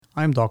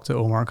I'm Dr.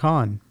 Omar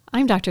Khan.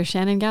 I'm Dr.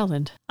 Shannon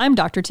Gowland. I'm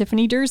Dr.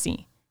 Tiffany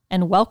Durzi,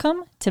 and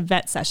welcome to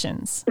Vet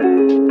Sessions.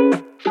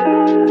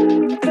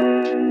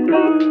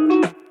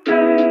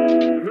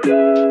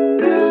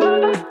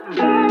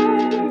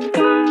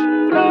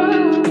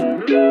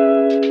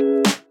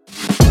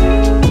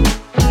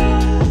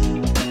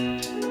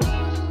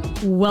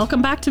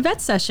 Welcome back to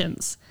Vet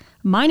Sessions.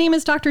 My name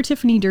is Dr.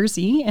 Tiffany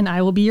Durzi, and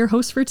I will be your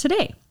host for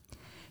today.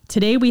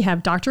 Today we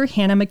have Dr.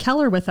 Hannah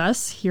Mackellar with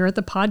us here at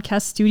the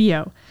podcast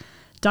studio.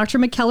 Dr.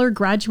 Mackellar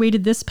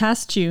graduated this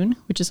past June,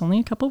 which is only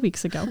a couple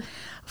weeks ago,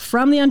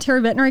 from the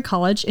Ontario Veterinary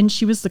College, and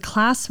she was the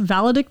class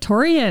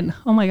valedictorian.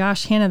 Oh my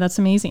gosh, Hannah, that's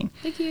amazing.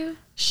 Thank you.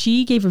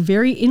 She gave a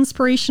very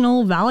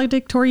inspirational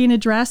valedictorian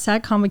address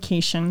at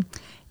convocation,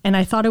 and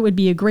I thought it would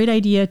be a great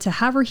idea to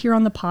have her here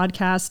on the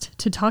podcast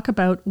to talk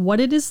about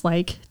what it is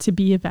like to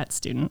be a vet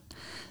student.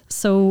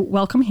 So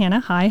welcome,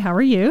 Hannah. Hi, how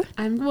are you?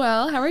 I'm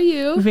well. How are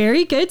you?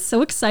 Very good.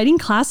 So exciting.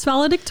 Class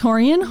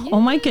valedictorian. Yeah. Oh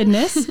my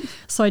goodness.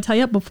 So I tell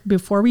you,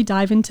 before we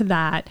dive into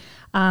that,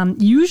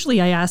 usually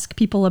I ask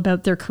people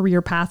about their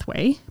career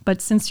pathway,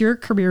 but since your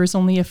career is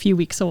only a few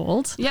weeks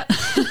old, yep.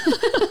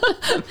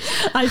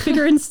 I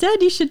figure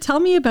instead you should tell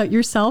me about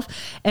yourself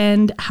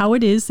and how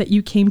it is that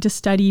you came to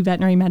study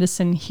veterinary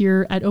medicine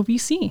here at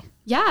OVC.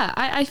 Yeah,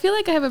 I feel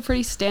like I have a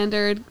pretty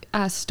standard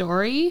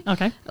story.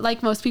 Okay.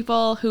 Like most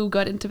people who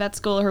got into vet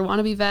school or who want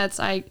to be vets,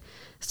 I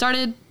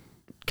started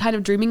kind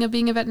of dreaming of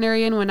being a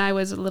veterinarian when I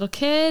was a little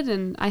kid,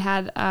 and I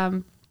had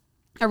a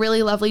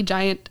really lovely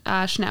giant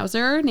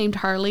schnauzer named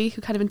Harley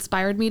who kind of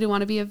inspired me to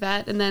want to be a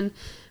vet. And then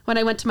when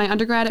I went to my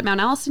undergrad at Mount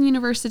Allison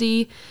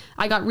University,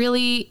 I got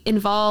really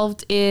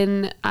involved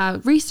in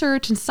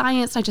research and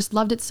science. I just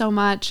loved it so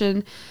much.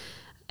 And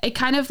it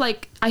kind of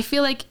like, I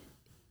feel like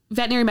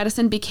veterinary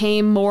medicine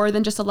became more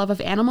than just a love of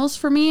animals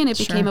for me. And it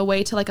became a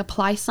way to like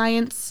apply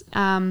science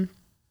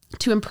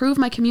to improve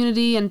my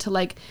community and to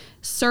like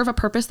serve a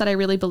purpose that I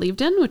really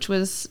believed in, which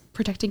was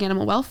protecting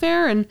animal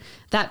welfare. And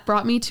that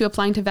brought me to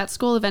applying to vet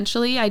school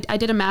eventually. I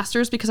did a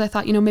master's because I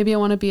thought, maybe I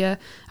want to be a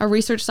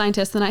research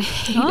scientist, and I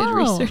hated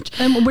research.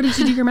 And what did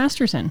you do your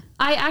master's in?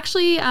 I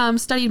actually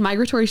studied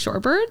migratory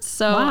shorebirds.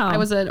 So I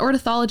was an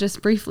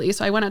ornithologist briefly.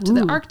 So I went out to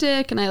the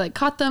Arctic and I like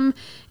caught them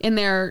in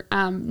their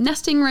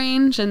nesting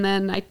range, and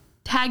then I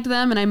tagged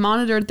them and I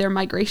monitored their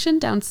migration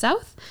down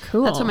south.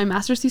 Cool. That's what my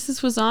master's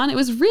thesis was on. It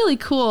was really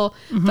cool,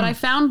 but I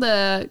found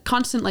the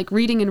constant like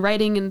reading and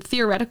writing and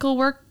theoretical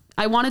work,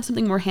 I wanted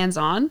something more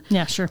hands-on.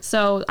 Yeah, sure.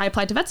 So I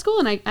applied to vet school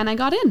and I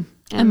got in.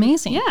 And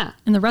amazing. Yeah.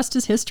 And the rest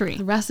is history.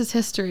 The rest is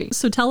history.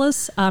 So tell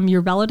us,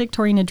 your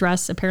valedictorian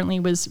address apparently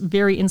was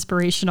very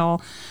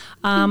inspirational.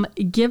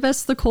 Give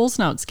us the Coles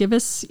notes. Give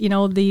us,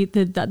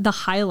 the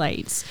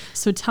highlights.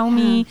 So tell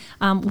me,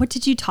 what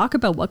did you talk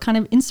about? What kind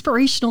of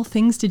inspirational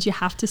things did you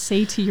have to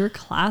say to your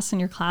class and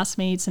your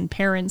classmates and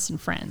parents and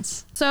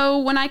friends? So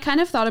when I kind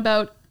of thought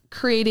about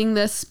creating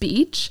this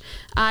speech,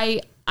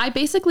 I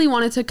basically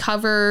wanted to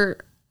cover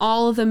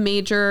all of the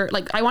major,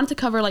 I wanted to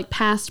cover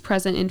past,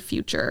 present, and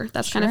future.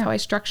 That's kind of how I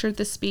structured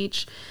this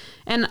speech.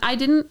 And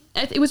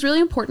it was really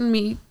important to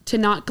me to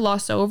not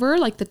gloss over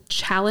the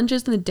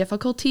challenges and the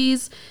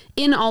difficulties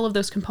in all of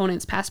those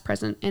components, past,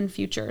 present, and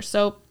future.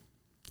 So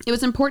it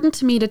was important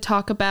to me to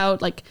talk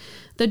about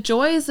the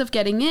joys of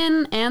getting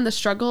in and the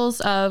struggles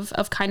of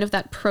kind of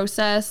that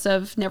process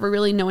of never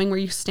really knowing where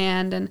you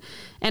stand.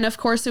 And of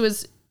course it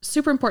was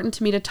super important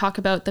to me to talk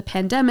about the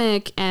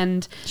pandemic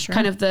and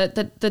kind of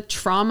the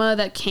trauma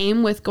that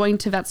came with going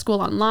to vet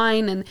school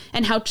online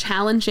and how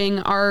challenging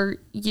our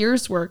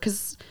years were.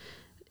 Because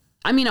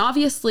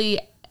obviously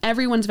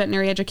everyone's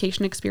veterinary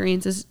education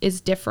experience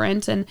is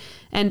different, and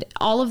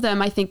all of them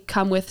I think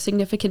come with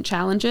significant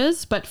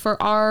challenges. But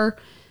for our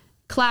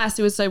class,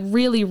 it was a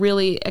really,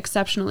 really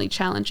exceptionally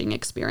challenging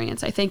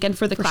experience, I think, and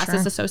for the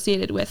classes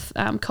associated with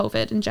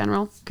COVID in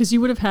general. Because you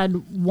would have had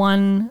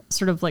one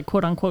sort of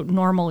quote unquote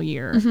normal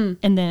year,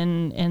 and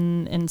then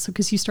and so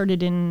because you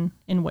started in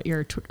what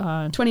year?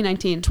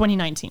 2019.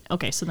 2019.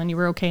 Okay, so then you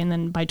were okay, and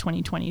then by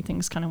 2020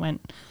 things kind of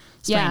went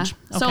strange.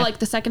 Yeah. So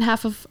the second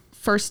half of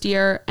first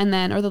year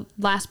or the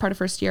last part of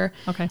first year.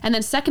 Okay. And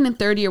then second and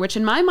third year, which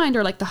in my mind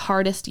are the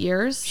hardest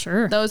years.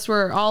 Sure. Those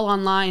were all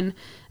online.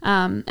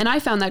 And I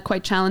found that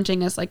quite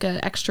challenging as an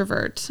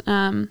extrovert.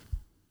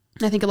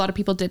 I think a lot of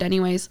people did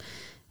anyways.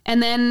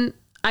 And then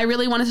I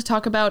really wanted to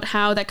talk about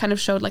how that kind of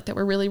showed that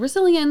we're really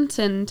resilient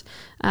and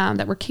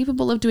that we're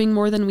capable of doing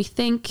more than we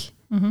think.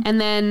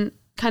 And then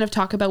kind of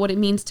talk about what it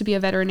means to be a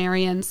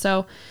veterinarian.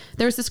 So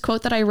there's this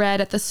quote that I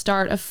read at the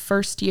start of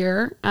first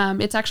year.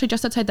 It's actually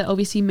just outside the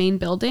OVC main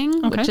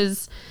building, which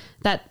is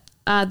that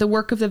the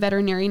work of the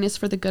veterinarian is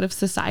for the good of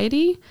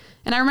society.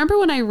 And I remember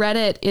when I read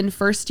it in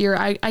first year,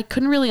 I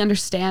couldn't really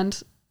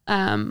understand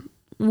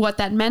what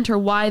that meant or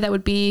why that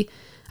would be.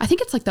 I think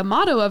it's the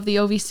motto of the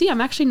OVC.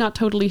 I'm actually not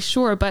totally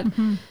sure, but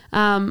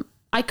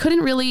I couldn't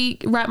really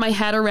wrap my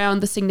head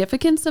around the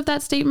significance of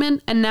that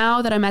statement. And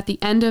now that I'm at the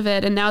end of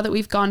it, and now that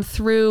we've gone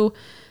through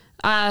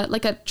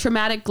a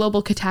traumatic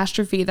global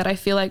catastrophe that I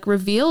feel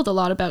revealed a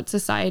lot about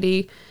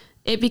society,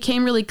 it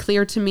became really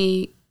clear to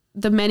me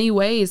the many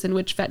ways in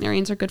which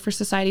veterinarians are good for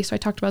society. So I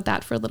talked about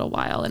that for a little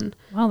while. And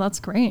wow, that's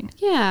great.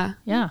 Yeah.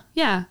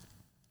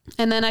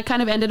 And then I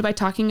kind of ended by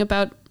talking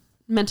about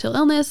mental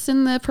illness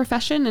in the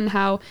profession and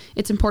how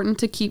it's important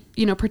to keep,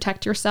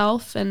 protect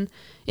yourself. And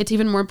it's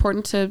even more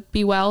important to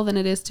be well than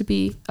it is to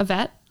be a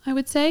vet, I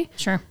would say.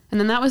 Sure. And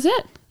then that was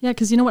it. Yeah,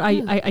 because you know what,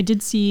 I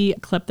did see a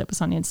clip that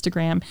was on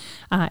Instagram,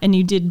 and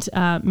you did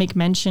make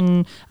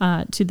mention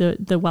to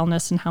the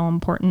wellness and how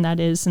important that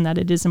is, and that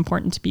it is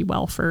important to be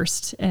well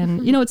first.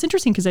 And it's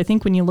interesting because I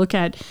think when you look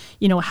at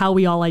how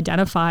we all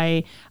identify,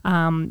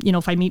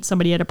 if I meet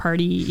somebody at a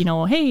party,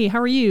 hey,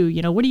 how are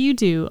you? What do you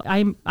do?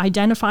 I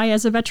identify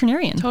as a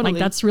veterinarian. Totally. Like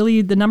that's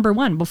really the number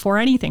one before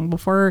anything,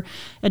 before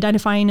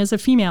identifying as a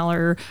female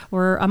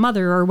or a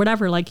mother or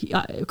whatever. Like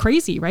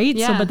crazy, right?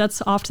 Yeah. So, but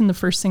that's often the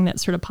first thing that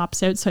sort of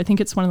pops out. So I think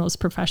it's one of those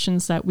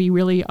professions that we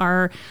really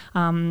are,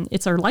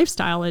 it's our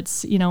lifestyle.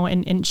 It's,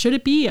 and should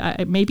it be,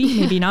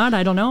 maybe not,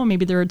 I don't know.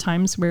 Maybe there are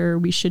times where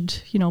we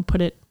should,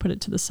 put it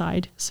to the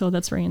side. So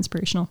that's very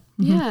inspirational.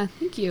 Mm-hmm. Yeah.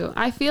 Thank you.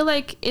 I feel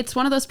like it's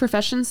one of those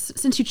professions,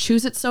 since you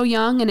choose it so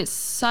young and it's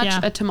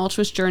such a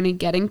tumultuous journey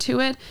getting to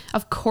it,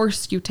 of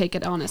course you take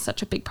it on as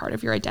such a big part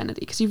of your identity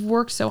because you've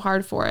worked so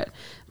hard for it.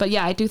 But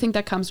yeah, I do think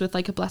that comes with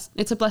like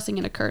it's a blessing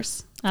and a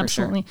curse.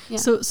 Absolutely.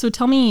 Sure. Yeah. So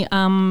tell me,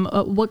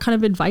 what kind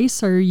of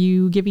advice are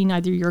you giving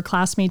either your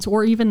classmates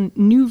or even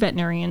new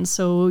veterinarians?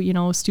 So,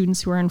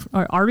 students who are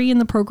already in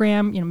the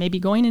program, maybe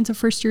going into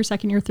first year,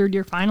 second year, third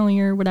year, final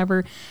year,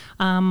 whatever.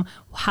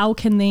 How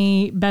can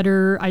they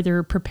better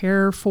either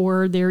prepare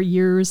for their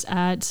years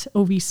at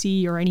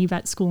OVC or any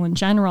vet school in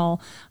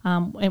general?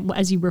 And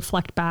as you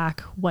reflect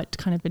back, what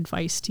kind of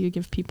advice do you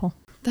give people?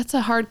 That's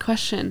a hard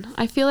question.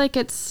 I feel like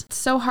it's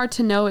so hard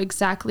to know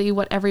exactly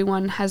what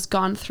everyone has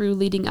gone through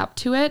leading up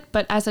to it.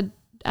 But as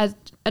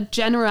a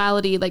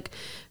generality, like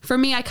for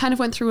me, I kind of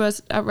went through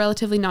a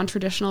relatively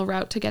non-traditional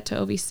route to get to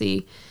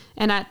OVC.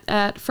 And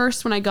at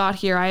first, when I got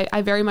here,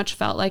 I very much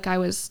felt like I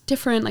was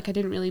different, like I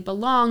didn't really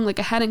belong, like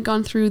I hadn't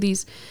gone through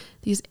these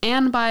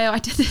bio. I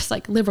did this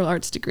like liberal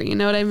arts degree, you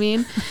know what I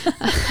mean?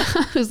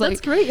 I was like,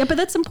 that's great. Yeah, but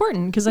that's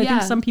important because I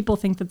think some people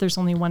think that there's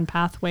only one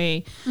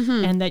pathway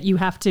and that you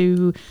have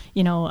to,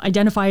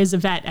 identify as a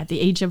vet at the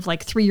age of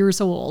like 3 years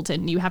old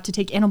and you have to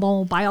take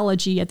animal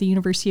biology at the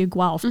University of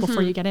Guelph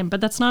before you get in.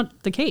 But that's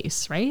not the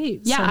case, right?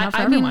 Yeah, so not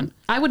for everyone. Mean,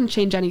 I wouldn't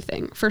change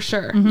anything for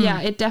sure.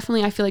 Yeah, it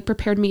definitely, I feel like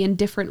prepared me in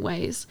different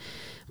ways.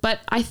 But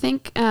I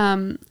think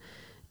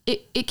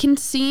it can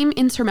seem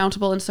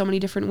insurmountable in so many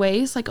different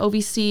ways. Like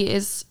OVC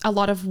is a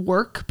lot of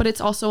work, but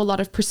it's also a lot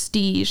of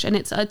prestige and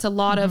it's a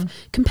lot of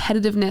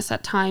competitiveness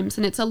at times.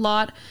 And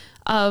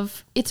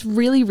it's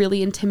really,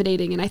 really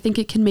intimidating. And I think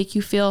it can make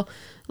you feel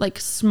like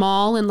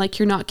small and like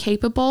you're not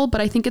capable. But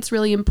I think it's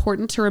really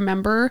important to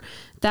remember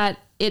that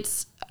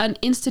it's an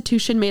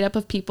institution made up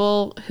of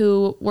people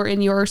who were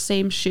in your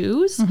same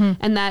shoes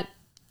and that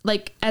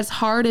like as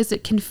hard as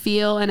it can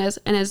feel and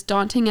as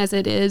daunting as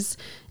it is,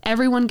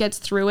 everyone gets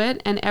through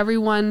it and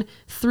everyone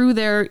through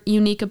their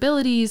unique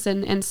abilities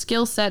and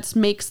skill sets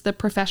makes the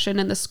profession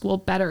and the school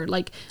better.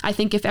 Like I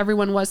think if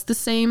everyone was the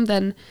same,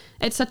 then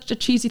it's such a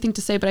cheesy thing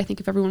to say, but I think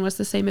if everyone was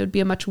the same, it would be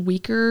a much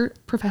weaker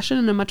profession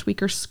and a much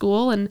weaker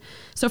school. And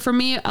so for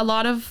me, a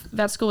lot of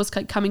vet school was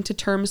coming to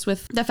terms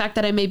with the fact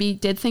that I maybe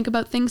did think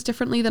about things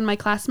differently than my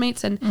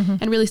classmates and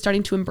really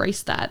starting to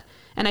embrace that.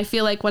 And I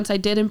feel like once I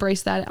did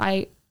embrace that,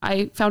 I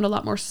found a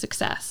lot more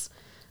success.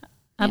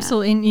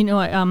 Absolutely.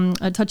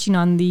 And, touching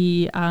on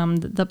the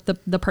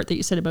part that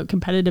you said about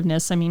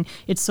competitiveness, I mean,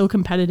 it's so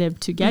competitive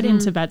to get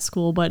into vet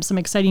school, but some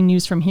exciting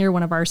news from here.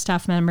 One of our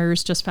staff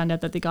members just found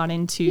out that they got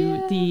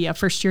into the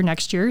first year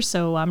next year.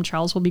 So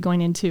Charles will be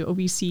going into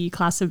OVC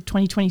class of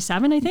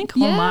 2027, I think.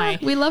 Yeah, oh my.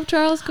 We love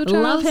Charles. Go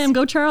Charles. Love him.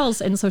 Go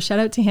Charles. And so shout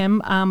out to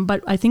him.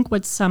 But I think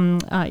what's,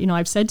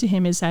 I've said to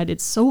him is that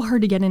it's so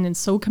hard to get in and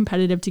so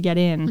competitive to get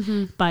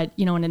in, but,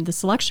 and the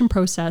selection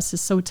process is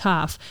so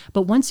tough.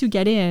 But once you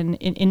get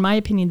in my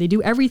opinion, they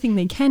do everything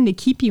they can to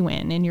keep you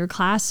in, and your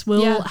class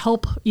will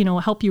help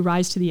you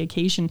rise to the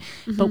occasion.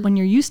 But when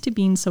you're used to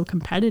being so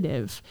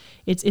competitive,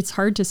 it's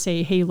hard to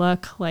say, hey,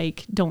 look,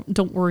 like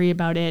don't worry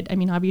about it. I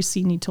mean,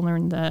 obviously you need to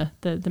learn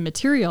the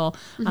material,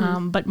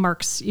 but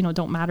marks,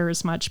 don't matter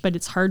as much. But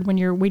it's hard when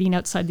you're waiting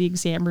outside the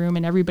exam room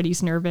and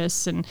everybody's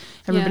nervous and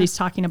everybody's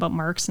talking about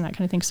marks and that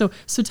kind of thing. So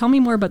tell me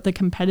more about the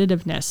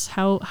competitiveness.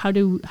 How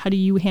do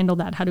you handle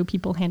that? How do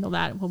people handle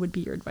that? What would be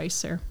your advice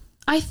there?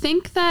 I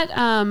think that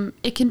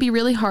it can be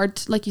really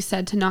hard, like you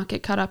said, to not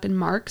get caught up in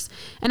marks.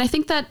 And I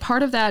think that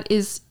part of that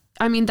is,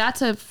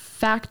 that's a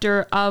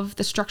factor of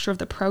the structure of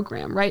the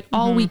program, right?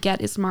 All we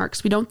get is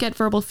marks. We don't get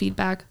verbal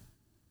feedback.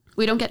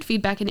 We don't get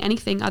feedback in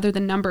anything other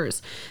than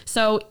numbers.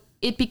 So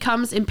it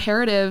becomes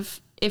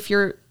imperative if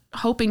you're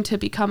hoping to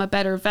become a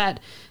better vet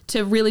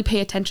to really pay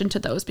attention to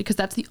those, because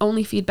that's the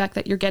only feedback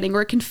that you're getting,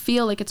 or it can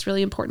feel like it's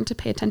really important to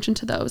pay attention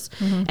to those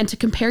and to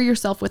compare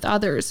yourself with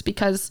others,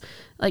 because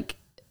like,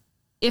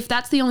 if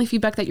that's the only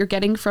feedback that you're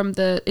getting from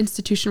the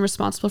institution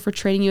responsible for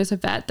training you as a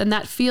vet, then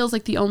that feels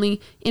like the only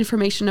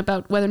information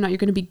about whether or not you're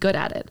going to be good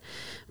at it.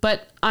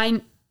 But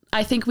I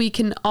I think we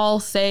can all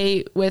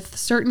say with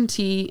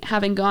certainty,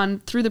 having gone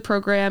through the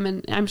program,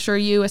 and I'm sure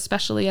you,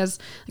 especially as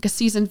like a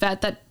seasoned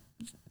vet, that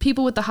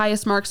people with the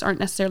highest marks aren't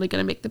necessarily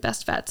going to make the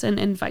best vets,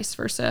 and vice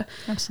versa.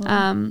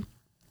 Absolutely.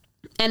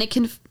 And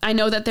I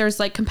know that there's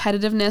like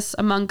competitiveness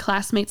among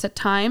classmates at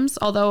times,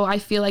 although I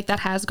feel like that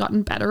has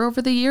gotten better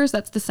over the years.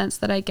 That's the sense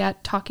that I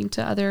get talking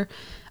to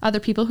other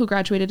people who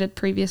graduated at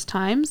previous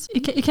times.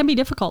 It can be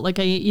difficult. Like,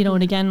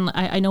 and again,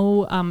 I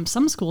know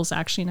some schools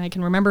actually, and I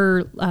can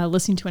remember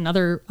listening to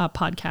another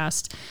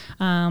podcast,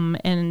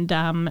 and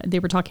they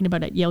were talking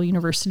about at Yale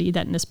University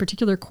that in this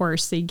particular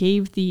course, they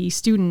gave the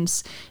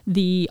students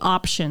the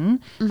option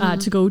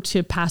to go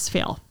to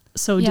pass-fail.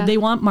 So did they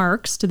want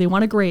marks? Do they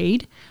want a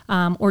grade?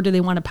 Or do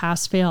they want to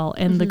pass fail?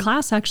 And the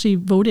class actually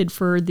voted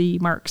for the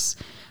marks.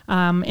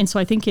 And so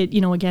I think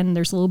again,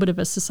 there's a little bit of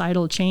a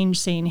societal change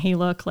saying, hey,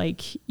 look,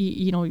 like,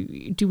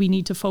 do we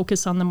need to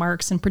focus on the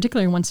marks, and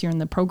particularly once you're in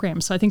the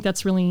program? So I think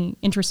that's really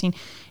interesting.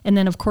 And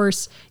then of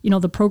course,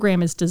 the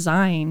program is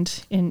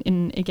designed and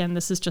again,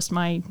 this is just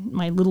my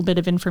little bit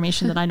of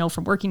information that I know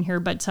from working here,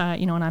 but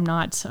and I'm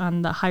not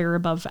on the higher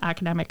above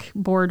academic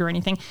board or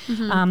anything,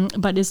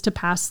 but is to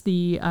pass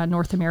the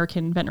North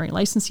American veterinary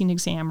licensing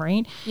exam,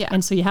 right? Yeah.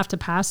 And so you have to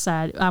pass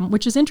that,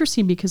 which is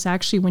interesting because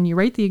actually when you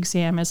write the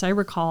exam, as I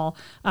recall,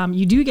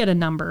 you do get a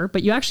number,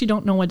 but you actually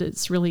don't know what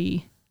it's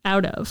really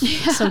out of.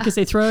 Yeah. So because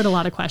they throw out a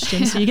lot of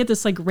questions. Yeah. So you get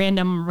this like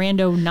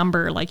rando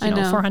number, like,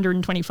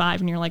 425,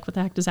 and you're like, what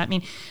the heck does that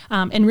mean?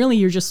 And really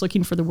you're just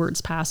looking for the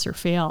words pass or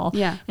fail.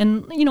 Yeah.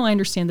 And, I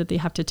understand that they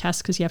have to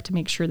test because you have to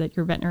make sure that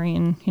your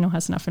veterinarian,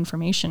 has enough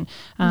information.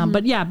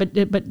 But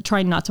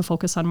trying not to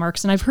focus on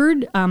marks. And I've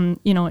heard,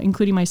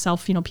 including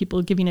myself,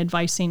 people giving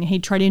advice saying, hey,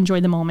 try to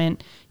enjoy the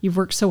moment. You've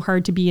worked so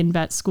hard to be in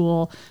vet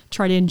school.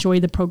 Try to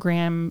enjoy the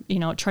program,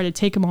 try to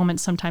take a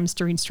moment sometimes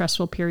during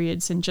stressful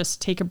periods and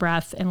just take a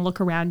breath and look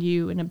around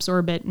you and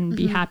absorb it and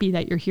be happy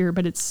that you're here,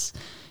 but it's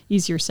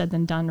easier said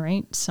than done,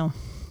 right? So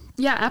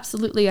yeah,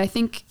 absolutely. I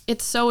think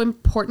it's so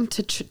important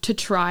to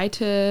try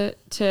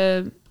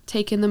to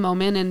take in the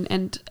moment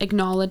and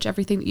acknowledge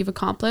everything that you've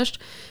accomplished.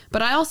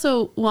 But I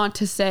also want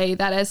to say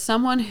that as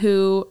someone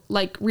who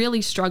like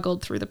really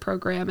struggled through the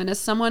program, and as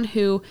someone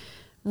who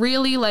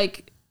really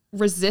like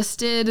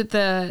resisted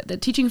the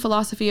teaching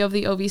philosophy of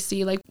the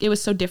OVC, like it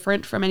was so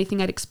different from anything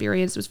I'd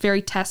experienced. It was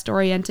very test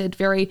oriented,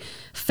 very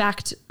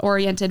fact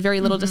oriented,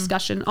 very little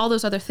discussion, all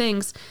those other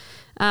things.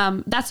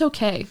 That's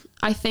okay.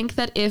 I think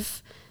that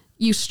if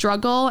you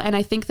struggle, and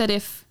I think that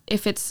if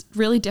it's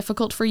really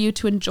difficult for you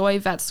to enjoy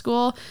vet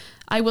school,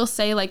 I will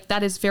say like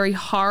that is very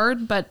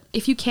hard, but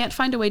if you can't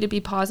find a way to be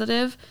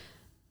positive,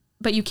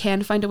 but you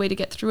can find a way to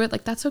get through it,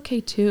 like that's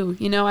okay too.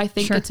 I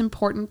think it's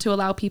important to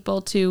allow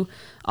people to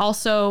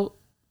also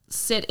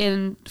sit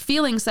in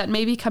feelings that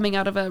may be coming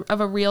out of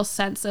a real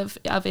sense of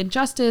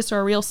injustice, or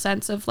a real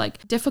sense of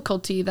like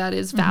difficulty that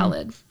is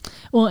valid.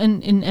 Well,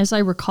 and as I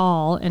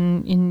recall,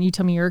 and you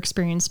tell me your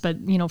experience, but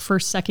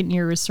first, second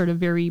year is sort of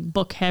very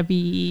book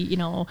heavy,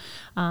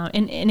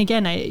 and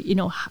again,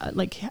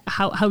 like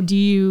how do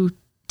you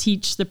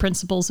teach the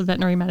principles of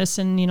veterinary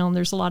medicine?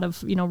 There's a lot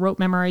of, rote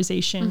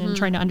memorization and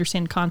trying to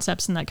understand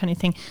concepts and that kind of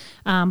thing.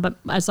 But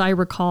as I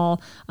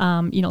recall,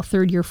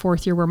 third year,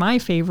 fourth year were my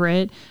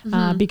favorite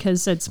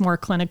because it's more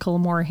clinical,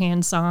 more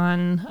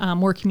hands-on,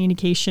 more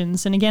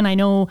communications. And again, I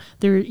know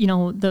there,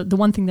 the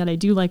one thing that I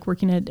do like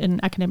working at an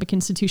academic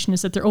institution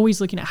is that they're always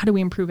looking at how do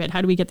we improve it?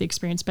 How do we get the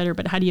experience better?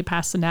 But how do you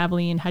pass the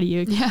NAVLE, and how do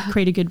you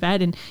create a good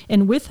vet?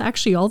 And with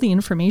actually all the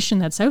information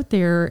that's out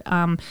there,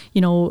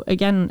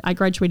 again, I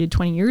graduated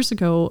 20 years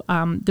ago.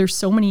 There's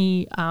so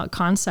many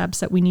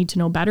concepts that we need to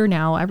know better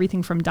now,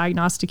 everything from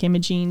diagnostic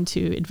imaging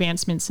to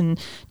advancements in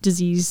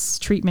disease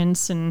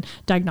treatments and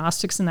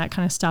diagnostics and that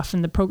kind of stuff.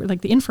 And the program,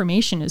 like the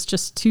information is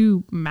just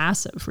too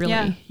massive,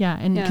 really. Yeah.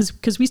 And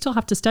because we still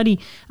have to study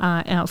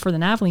for the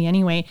NAVLE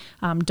anyway,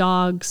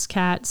 dogs,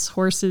 cats,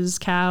 horses,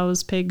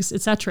 cows, pigs,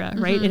 etc.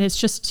 Right. And it's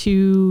just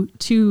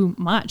too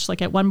much.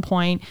 Like at one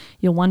point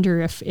you'll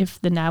wonder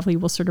if the NAVLE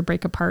will sort of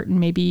break apart, and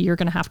maybe you're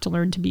going to have to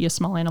learn to be a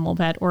small animal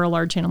vet or a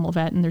large animal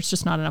vet. And there's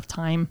just not enough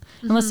time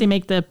unless they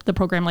make the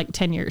program like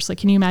 10 years. Like,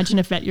 can you imagine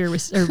if vet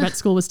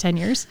school was 10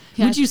 years?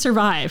 Would you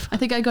survive? I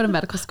think I'd go to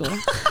medical school.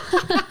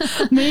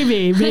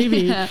 maybe.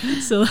 Yeah.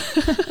 So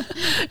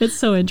it's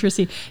so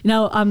interesting.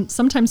 Now,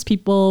 sometimes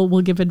people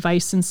will give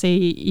advice and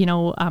say,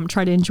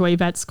 try to enjoy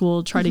vet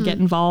school, try to get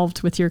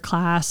involved with your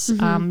class.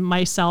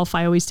 Myself,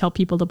 I always tell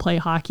people to play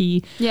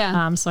hockey.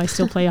 Yeah. So I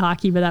still play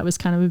hockey, but that was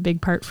kind of a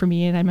big part for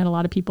me, and I met a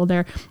lot of people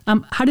there.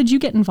 How did you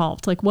get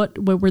involved? Like, what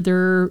were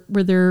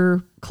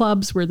there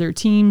clubs? Were there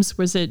teams?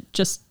 Was it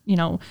just,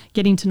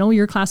 getting to know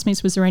your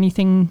classmates? Was there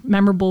anything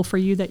memorable for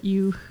you that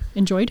you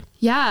enjoyed?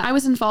 Yeah, I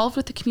was involved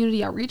with the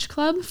community outreach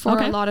club for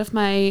a lot of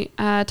my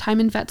time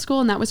in vet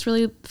school, and that was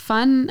really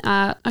fun.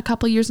 A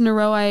couple years in a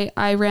row,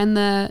 I ran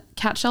the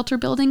cat shelter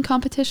building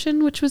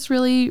competition, which was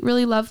really,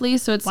 really lovely.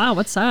 So it's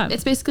what's that?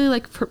 It's basically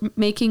like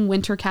making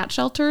winter cat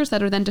shelters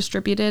that are then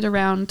distributed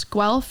around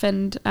Guelph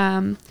and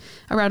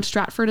around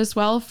Stratford as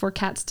well for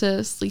cats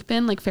to sleep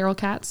in, like feral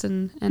cats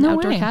and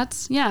outdoor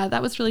cats. Yeah,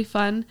 that was really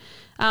fun.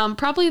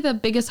 Probably the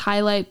biggest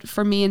highlight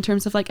for me in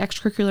terms of like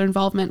extracurricular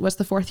involvement was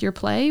the 4th year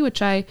play,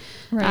 which I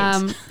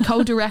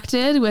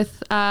co-directed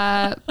with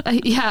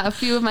a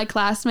few of my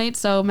classmates.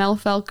 So Mel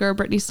Felker,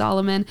 Brittany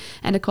Solomon,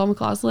 and Nicole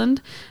McLaughlin.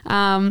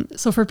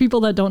 So for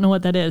people that don't know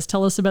what that is,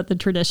 tell us about the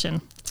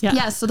tradition.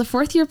 Yeah. So the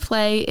 4th year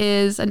play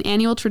is an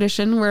annual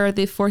tradition where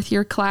the 4th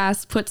year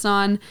class puts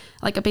on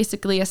like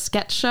basically a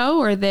sketch show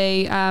where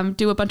they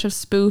do a bunch of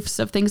spoofs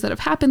of things that have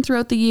happened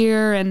throughout the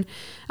year. And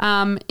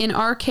in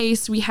our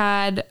case, we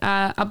had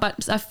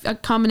a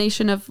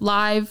combination of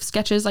live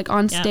sketches, like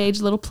on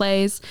stage, little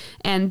plays,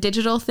 and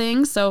digital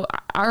things. So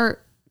our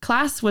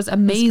class was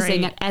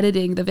amazing at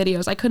editing the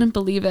videos. I couldn't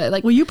believe it.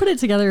 Like, well, you put it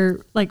together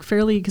like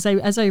fairly, because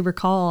as I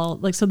recall,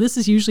 like, so this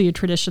is usually a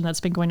tradition that's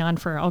been going on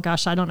for, I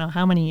don't know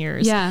how many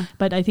years. Yeah.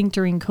 But I think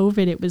during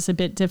COVID, it was a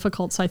bit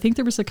difficult. So I think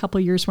there was a couple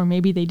of years where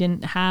maybe they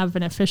didn't have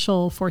an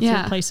official 4th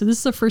year play. So this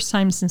is the first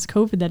time since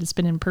COVID that it's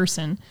been in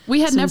person.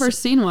 We had never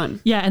seen one.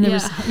 Yeah. And there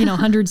was,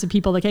 hundreds of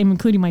people that came,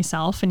 including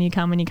myself, and you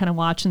come and you kind of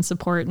watch and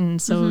support. And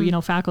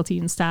so, faculty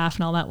and staff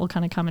and all that will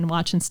kind of come and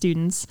watch, and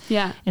students.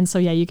 Yeah. And so,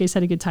 you guys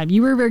had a good time.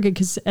 You were very good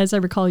because, as I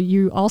recall,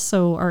 you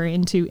also are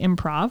into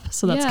improv.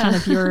 So that's kind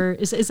of your,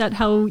 is that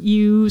how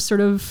you sort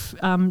of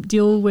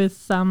deal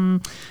with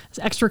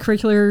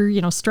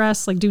extracurricular,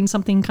 stress, like doing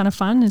something kind of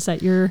fun? Is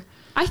that your...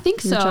 I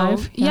think so.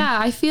 Drive? Yeah.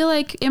 I feel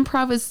like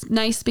improv is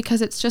nice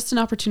because it's just an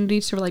opportunity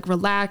to like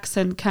relax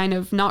and kind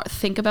of not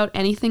think about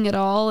anything at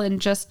all and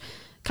just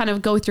kind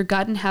of go with your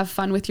gut and have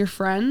fun with your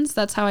friends.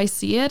 That's how I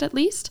see it, at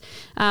least.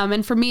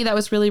 And for me, that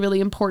was really, really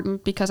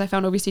important because I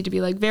found OVC to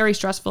be like very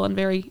stressful and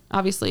very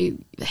obviously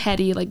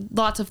heady, like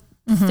lots of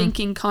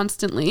thinking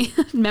constantly,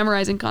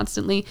 memorizing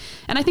constantly.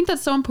 And I think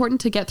that's so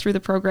important to get through the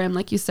program.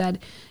 Like you said,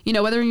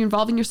 whether you're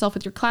involving yourself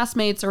with your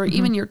classmates or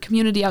even your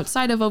community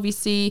outside of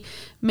OVC,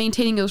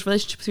 maintaining those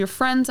relationships with your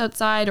friends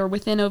outside or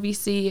within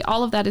OVC,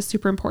 all of that is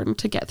super important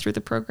to get through the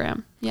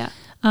program. Yeah.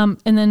 And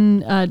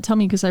then tell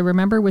me, because I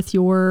remember with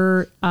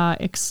your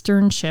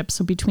externship,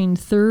 so between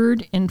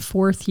 3rd and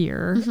 4th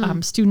year,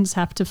 students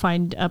have to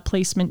find a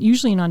placement,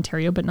 usually in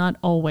Ontario, but not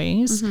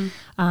always.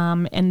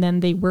 And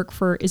then they work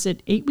for, is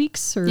it 8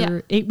 weeks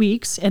or 8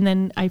 weeks? And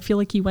then I feel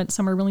like you went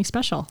somewhere really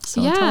special.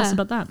 So tell us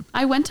about that.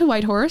 I went to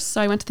Whitehorse.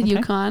 So I went to the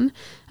Yukon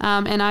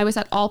and I was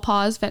at All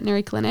Paws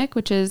Veterinary Clinic,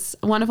 which is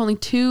one of only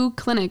 2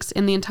 clinics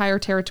in the entire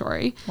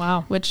territory.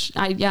 Wow. Which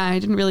I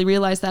didn't really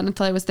realize that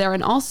until I was there.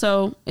 And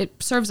also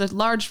it serves a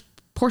large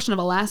portion of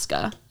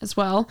Alaska as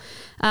well.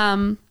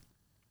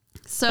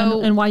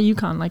 So and why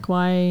Yukon? Like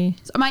why?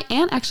 So my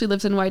aunt actually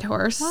lives in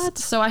Whitehorse. What?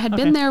 So I had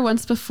been there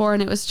once before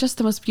and it was just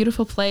the most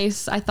beautiful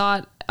place. I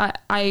thought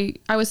I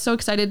was so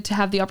excited to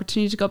have the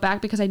opportunity to go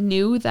back because I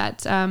knew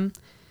that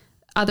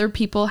other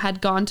people had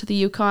gone to the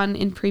Yukon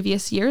in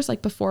previous years,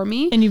 like before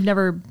me. And you've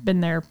never been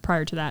there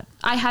prior to that?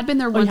 I had been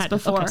there once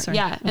before.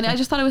 Okay, And I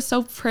just thought it was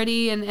so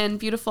pretty and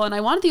beautiful. And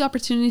I wanted the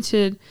opportunity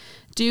to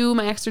do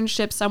my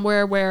externship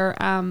somewhere where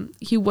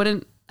you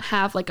wouldn't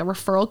have like a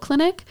referral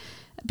clinic,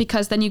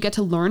 because then you get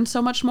to learn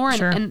so much more.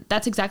 And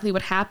that's exactly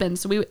what happened.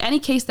 So any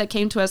case that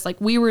came to us,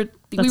 like we were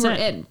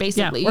in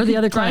basically. Yeah, or the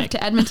other drive clinic.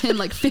 to Edmonton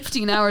like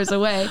 15 hours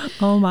away.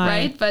 Oh my.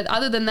 Right. But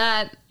other than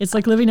that, it's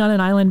like living on an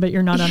island, but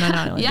you're not on an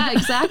island. Yeah,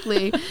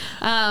 exactly.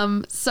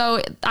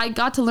 So I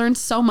got to learn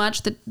so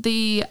much. That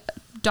the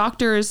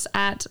doctors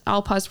at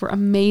All Paws were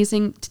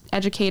amazing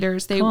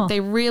educators. They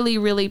really,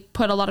 really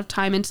put a lot of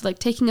time into like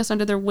taking us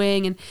under their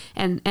wing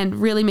and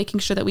really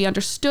making sure that we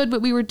understood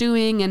what we were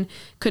doing and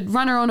could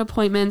run our own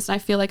appointments. And I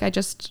feel like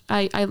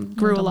I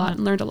grew a lot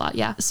and learned a lot.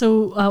 Yeah.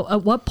 So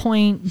at what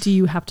point do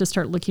you have to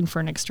start looking for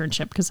an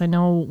externship? Because I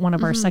know one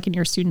of our second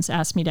year students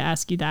asked me to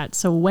ask you that.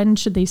 So when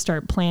should they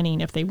start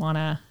planning if they want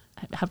to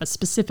have a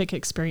specific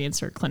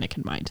experience or clinic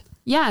in mind?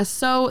 Yeah,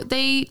 so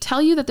they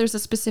tell you that there's a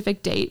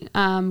specific date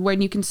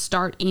when you can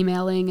start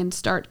emailing and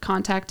start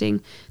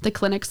contacting the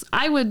clinics.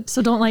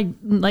 So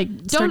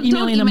don't start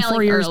emailing them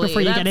 4 years early.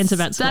 Before you get into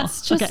vet school.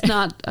 That's just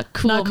not a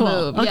cool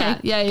move. Okay.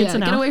 Yeah.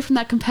 Get away from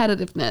that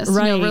competitiveness.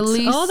 Right.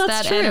 Release that's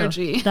that true.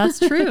 energy. That's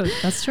true.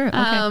 That's true.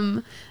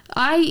 Okay.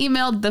 I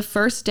emailed the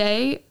first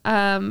day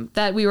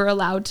that we were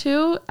allowed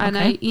to, and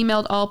I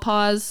emailed All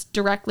Paws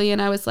directly, and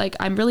I was like,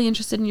 I'm really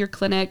interested in your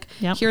clinic.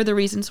 Yep. Here are the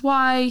reasons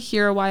why.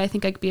 Here are why I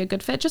think I could be a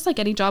good fit, just like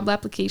any job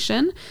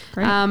application.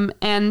 Great.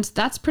 And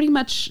that's pretty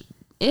much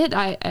it.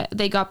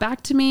 They got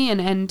back to me,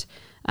 and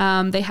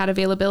they had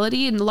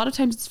availability, and a lot of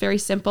times it's very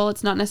simple.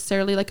 It's not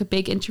necessarily like a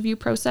big interview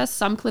process.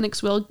 Some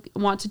clinics will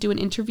want to do an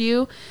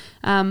interview.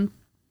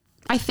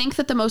 I think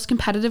that the most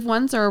competitive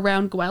ones are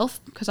around Guelph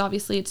because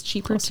obviously it's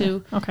cheaper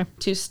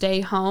to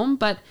stay home.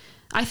 But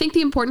I think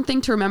the important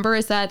thing to remember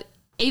is that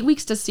 8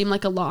 weeks does seem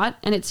like a lot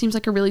and it seems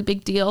like a really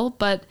big deal.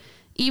 But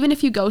even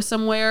if you go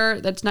somewhere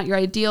that's not your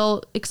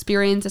ideal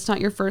experience, it's not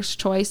your first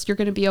choice, you're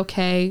going to be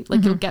okay.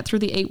 Like you'll get through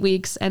the 8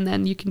 weeks and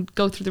then you can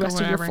go through the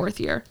rest of your 4th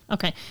year.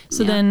 Okay.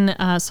 So then,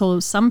 so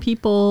some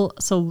people,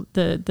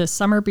 the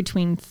summer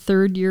between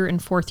 3rd year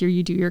and 4th year,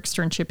 you do your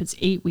externship, it's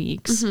 8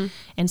 weeks.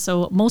 And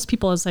so most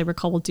people, as I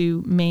recall, will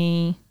do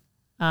May,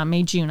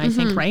 May, June, I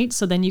think, right?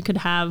 So then you could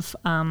have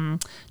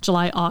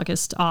July,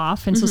 August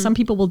off. And so some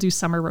people will do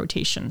summer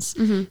rotations.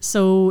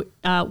 So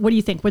what do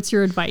you think? What's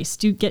your advice?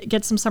 Do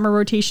get some summer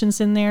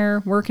rotations in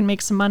there, work and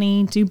make some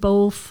money, do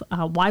both.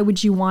 Why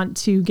would you want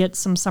to get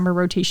some summer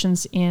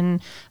rotations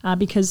in?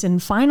 Because in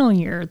final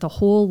year, the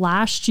whole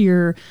last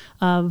year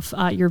of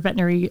your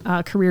veterinary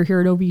career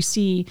here at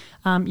OVC,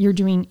 you're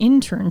doing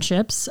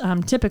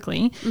internships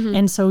typically.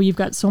 And so you've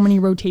got so many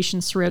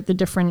rotations throughout the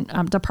different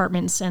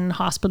departments and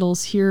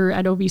hospitals here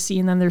at OVC,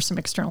 and then there's some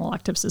external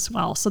electives as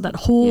well. So that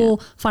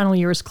whole final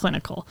year is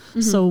clinical.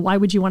 So why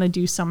would you want to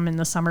do some in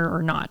the summer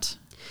or not?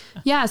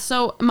 Yeah.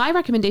 So my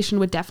recommendation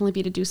would definitely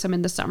be to do some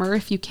in the summer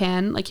if you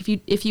can. Like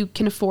if you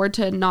can afford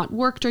to not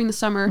work during the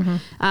summer,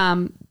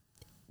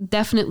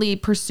 definitely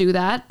pursue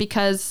that,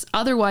 because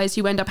otherwise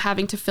you end up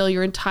having to fill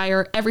your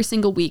every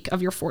single week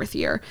of your fourth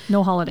year.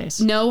 No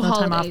holidays. No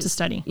holidays. Time off to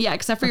study. Yeah,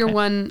 except for your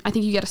one, I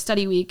think you get a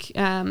study week,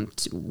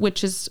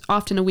 which is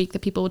often a week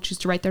that people will choose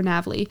to write their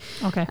NAVLE.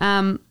 Okay.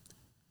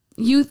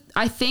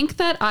 I think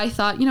that I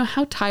thought,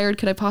 how tired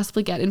could I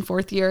possibly get in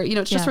fourth year?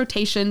 It's just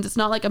rotations. It's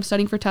not like I'm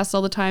studying for tests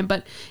all the time,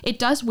 but it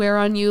does wear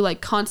on you,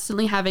 like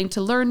constantly having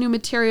to learn new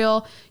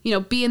material,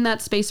 be in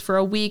that space for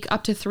a week,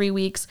 up to 3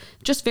 weeks,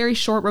 just very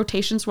short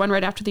rotations, one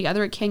right after the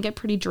other. It can get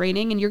pretty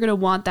draining, and you're going to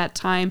want that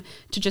time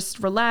to just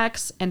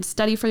relax and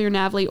study for your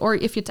NAVLE. Or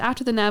if it's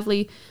after the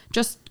NAVLE,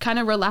 just kind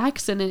of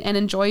relax and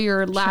enjoy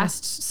your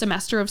last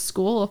semester of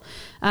school.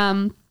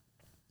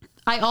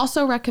 I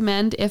also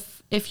recommend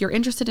if you're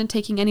interested in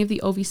taking any of the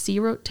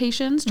OVC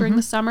rotations during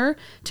the summer,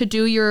 to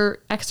do your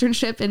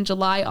externship in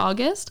July,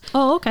 August.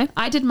 Oh, okay.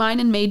 I did mine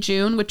in May,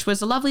 June, which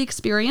was a lovely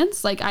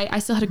experience. Like I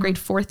still had a great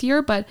fourth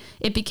year, but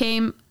it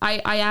became,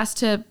 I asked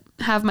to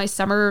have my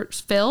summer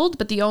filled,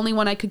 but the only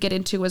one I could get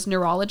into was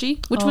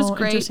neurology, which was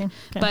great. Okay.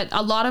 But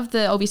a lot of the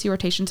OVC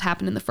rotations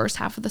happen in the first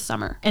half of the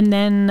summer. And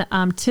then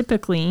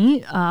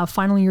typically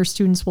final year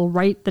students will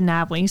write the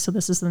NAVLE. So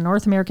this is the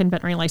North American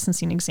Veterinary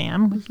Licensing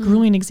Exam,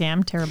 grueling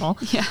exam, terrible.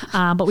 Yeah.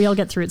 But we all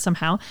get through it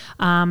somehow.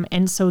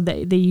 And so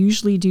they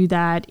usually do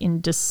that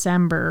in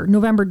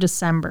November,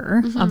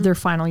 December of their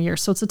final year.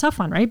 So it's a tough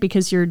one, right?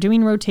 Because you're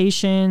doing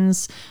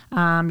rotations,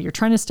 you're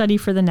trying to study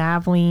for the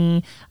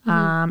NAVLE.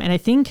 And I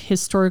think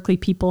historically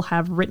people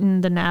have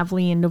written the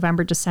NAVLE in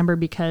November, December,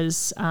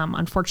 because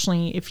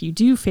unfortunately, if you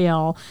do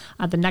fail,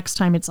 the next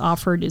time it's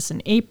offered is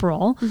in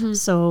April.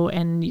 So,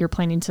 and you're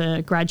planning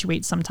to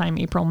graduate sometime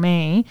April,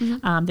 May,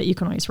 that you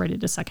can always write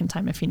it a second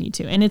time if you need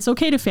to. And it's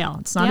okay to fail.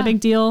 It's not a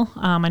big deal.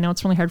 I know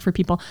it's really hard for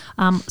people.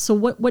 So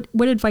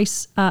what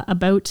advice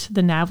about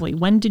the NAVLE?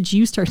 When did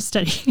you start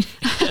studying?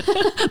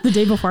 The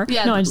day before?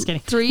 Yeah. No, I'm just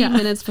kidding. 3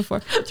 minutes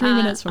before. 3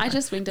 minutes before. I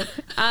just winged it.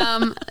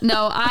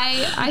 No,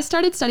 I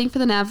started studying for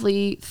the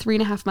NAVLE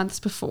 3.5 months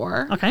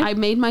before. Okay. I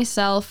made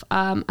myself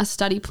a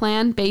study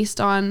plan based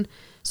on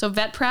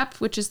Vet Prep,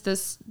 which is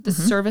this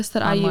service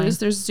that online. I use.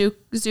 There's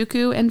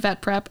Zuku and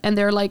Vet Prep, and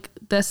they're like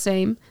the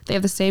same. They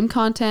have the same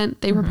content.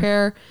 They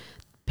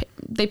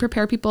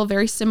prepare people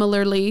very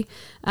similarly,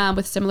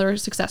 with similar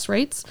success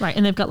rates. Right.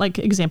 And they've got like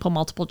example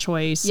multiple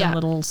choice and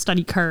little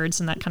study cards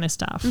and that kind of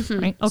stuff.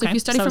 Right. Okay. So if you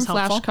study from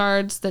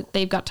flashcards, that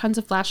they've got tons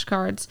of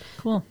flashcards.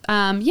 Cool.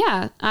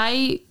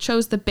 I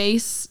chose the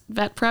base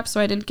Vet Prep, so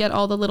I didn't get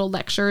all the little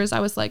lectures. I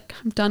was like,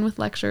 I'm done with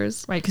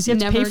lectures. Right. Because you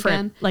have to pay for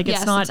it. Like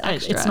it's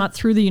not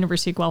through the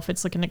University of Guelph.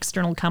 It's like an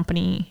external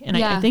company. And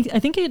I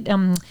think it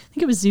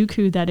was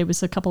Zuku that it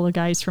was a couple of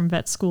guys from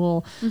vet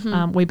school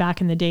way back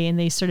in the day, and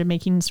they started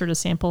making sort of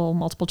sample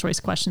multiple choice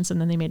questions, and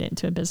then they made it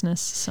into a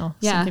business. So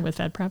same thing with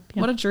Vet Prep.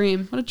 Yeah. What a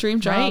dream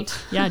job.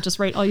 Right. Yeah. Just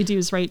write. All you do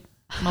is write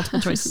multiple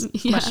choice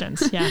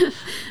questions. Yeah.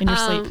 In your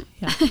sleep.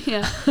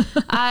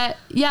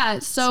 Yeah.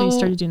 So you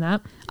started doing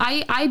that?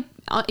 I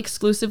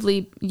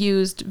exclusively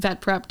used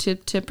Vet Prep to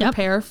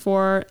prepare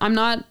for. I'm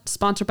not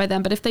sponsored by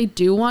them, but if they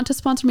do want to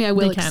sponsor me, I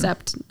will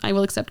accept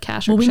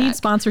cash or check. We need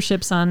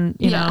sponsorships on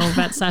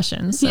vet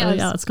sessions. So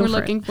let's go. We're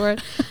looking for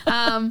it.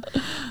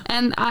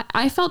 And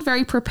I felt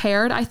very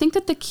prepared. I think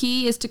that the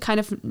key is to kind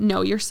of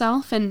know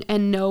yourself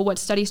and know what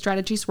study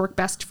strategies work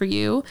best for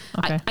you.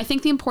 Okay. I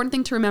think the important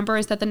thing to remember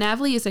is that the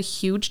NAVLE is a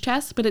huge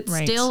test, but it's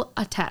still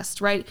a test,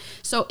 right?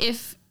 So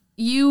if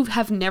you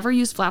have never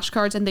used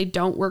flashcards and they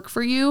don't work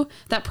for you,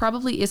 that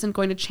probably isn't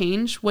going to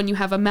change when you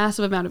have a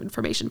massive amount of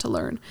information to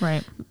learn.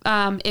 Right.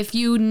 If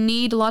you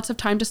need lots of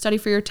time to study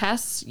for your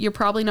tests, you're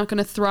probably not going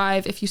to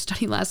thrive if you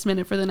study last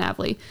minute for the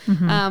NAVLE.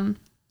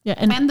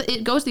 And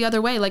it goes the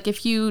other way. Like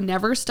if you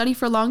never study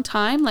for a long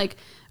time, like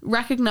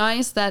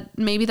recognize that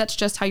maybe that's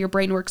just how your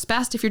brain works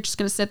best. If you're just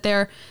going to sit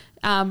there,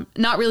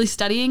 not really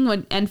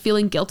studying and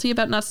feeling guilty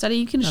about not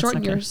studying, you can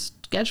shorten your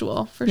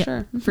schedule for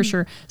sure. Mm-hmm. For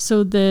sure.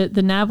 So the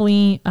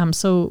NAVLE,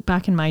 so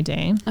back in my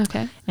day,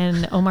 okay,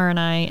 and Omar and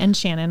I and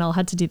Shannon all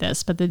had to do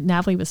this, but the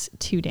NAVLE was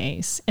 2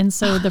 days. And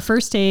so the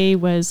first day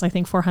was, I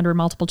think, 400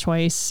 multiple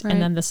choice. Right.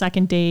 And then the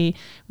second day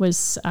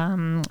was,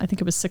 I think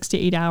it was 6 to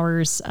 8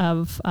 hours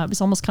of, it was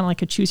almost kind of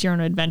like a choose your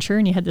own adventure.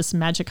 And you had this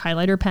magic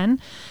highlighter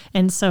pen.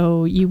 And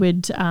so you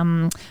would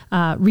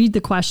read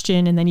the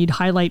question and then you'd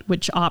highlight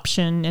which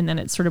option. And then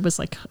it sort of was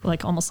like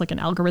almost like an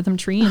algorithm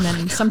tree. And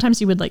then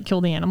sometimes you would like kill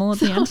the animal at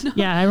the end. No.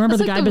 Yeah. I remember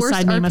the guy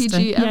beside me must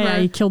have,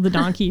 he killed the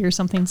donkey or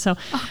something. So,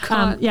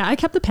 I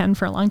kept the pen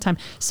for a long time.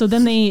 So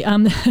then they,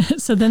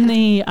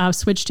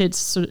 switched it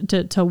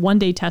to 1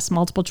 day test,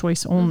 multiple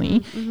choice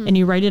only. And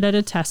you write it at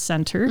a test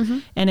center.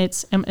 And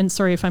it's, and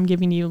sorry if I'm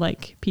giving you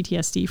like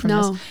PTSD from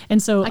this.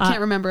 And so I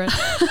can't remember it.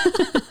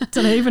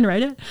 Did I even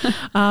write it?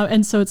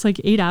 And so it's like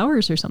 8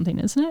 hours or something,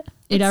 isn't it?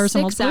 8 hours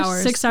of multiple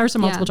choice. 6 hours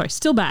of multiple choice.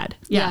 Still bad.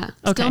 Yeah.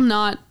 Okay. Still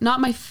not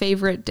my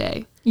favorite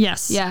day.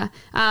 Yes. Yeah.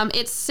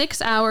 It's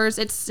 6 hours.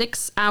 It's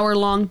 6 hour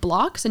long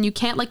blocks and you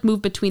can't like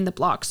move between the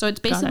blocks. So it's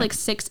basically like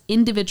 6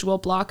 individual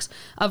blocks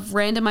of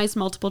randomized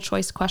multiple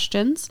choice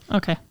questions.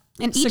 Okay.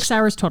 And 6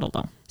 hours total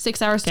though.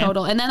 6 hours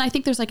total. And then I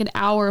think there's like an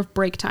hour of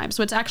break time.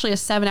 So it's actually a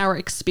 7-hour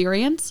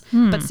experience,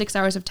 but 6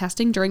 hours of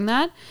testing during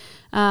that.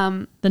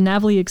 The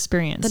NAVLE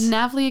experience. The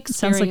NAVLE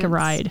experience. Sounds like a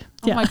ride.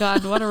 Oh my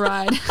God, what a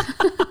ride.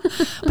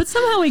 But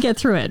somehow we get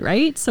through it,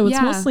 right? So it's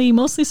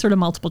mostly sort of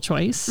multiple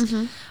choice,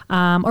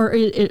 or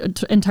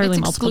entirely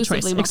multiple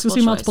choice.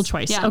 Exclusively multiple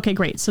choice. Yeah. Okay,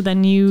 great. So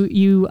then you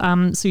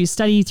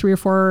study 3 or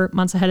 4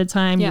 months ahead of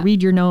time. You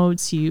read your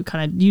notes. You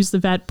kind of use the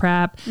vet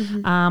prep.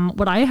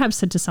 What I have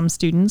said to some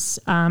students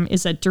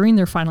is that during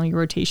their final year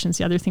rotations,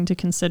 the other thing to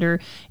consider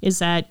is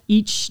that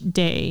each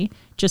day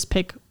just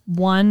pick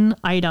one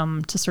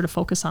item to sort of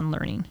focus on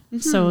learning.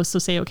 So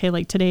say, okay,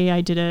 like today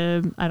I did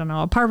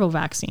a parvo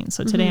vaccine.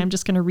 So today I'm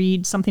just going to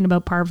read something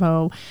about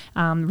parvo,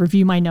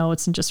 review my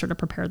notes and just sort of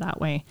prepare that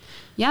way.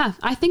 Yeah,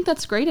 I think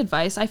that's great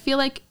advice. I feel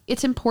like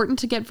it's important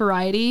to get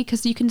variety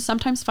because you can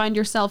sometimes find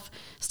yourself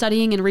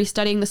studying and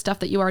restudying the stuff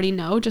that you already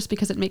know just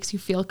because it makes you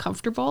feel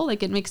comfortable.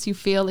 Like it makes you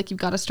feel like you've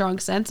got a strong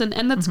sense.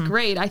 And that's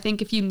great. I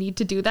think if you need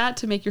to do that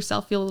to make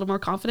yourself feel a little more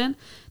confident,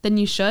 then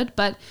you should.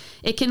 But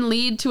it can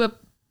lead to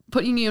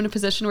putting you in a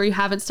position where you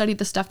haven't studied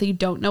the stuff that you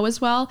don't know as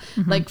well.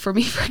 Like for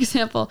me, for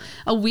example,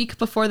 a week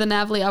before the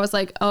NAVLE, I was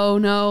like, oh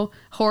no,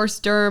 horse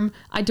derm.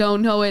 I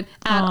don't know it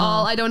at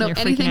all. I don't know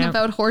anything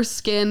about horse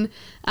skin.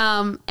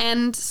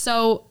 And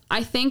so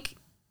I think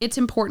it's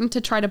important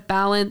to try to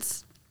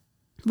balance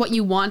what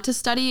you want to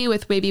study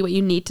with maybe what you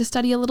need to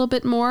study a little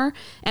bit more.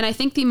 And I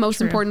think the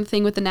most important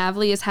thing with the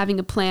NAVLE is having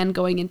a plan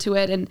going into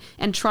it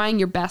and trying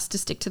your best to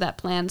stick to that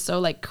plan. So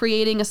like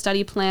creating a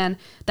study plan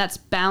that's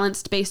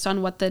balanced based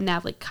on what the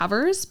NAVLE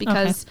covers,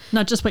 because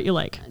not just what you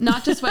like,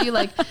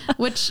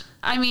 which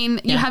I mean,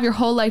 you have your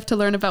whole life to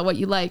learn about what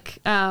you like.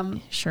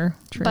 True.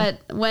 But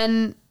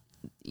when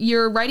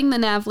you're writing the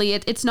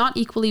NAVLE, it's not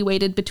equally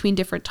weighted between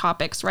different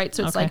topics, right?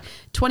 So it's like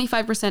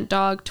 25%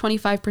 dog,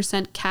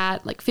 25%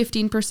 cat, like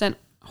 15%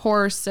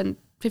 horse and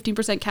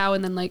 15% cow,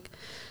 and then like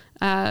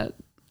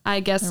I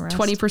guess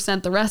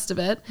 20% the rest of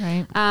it.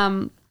 Right.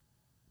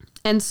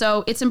 And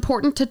so it's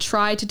important to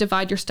try to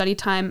divide your study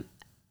time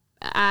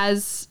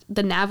as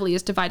the NAVLE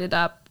is divided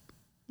up.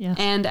 Yeah.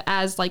 And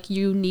as like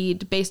you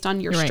need based on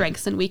your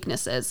strengths and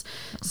weaknesses.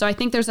 So I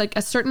think there's like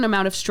a certain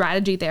amount of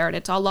strategy there. And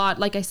it's a lot,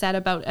 like I said,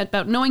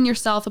 about knowing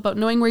yourself, about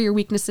knowing where your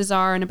weaknesses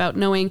are, and about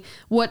knowing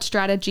what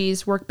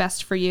strategies work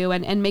best for you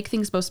and make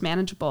things most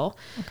manageable.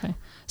 Okay.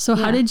 So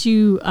how did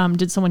you,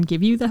 did someone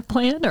give you that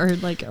plan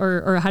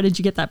or how did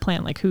you get that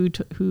plan? Like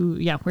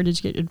where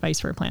did you get advice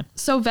for a plan?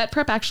 So Vet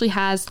Prep actually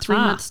has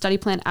 3-month study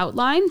plan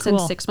outlines and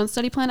 6-month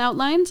study plan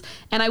outlines.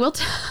 And I will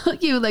tell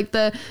you, like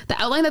the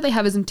outline that they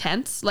have is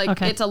intense.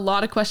 Like it's a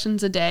lot of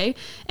questions a day.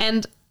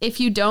 And if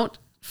you don't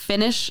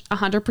finish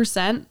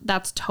 100%,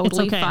 that's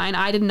totally fine.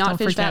 I did not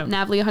finish that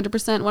NAVLE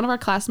 100%. One of our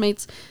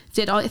classmates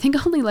did, I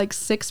think, only like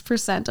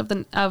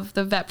 6% of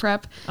the Vet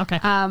Prep. Okay.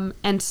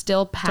 And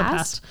still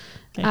passed.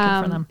 Okay,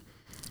 good for them.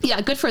 Yeah,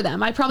 good for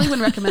them. I probably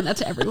wouldn't recommend that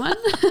to everyone.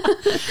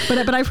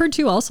 But I've heard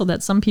too also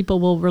that some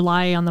people will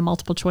rely on the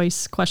multiple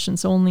choice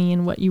questions only,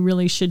 and what you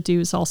really should do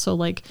is also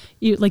like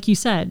you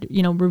said,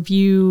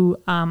 review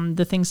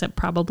the things that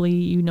probably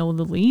you know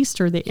the least,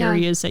 or the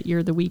areas that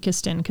you're the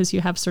weakest in, because you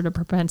have sort of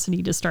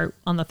propensity to start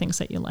on the things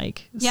that you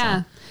like.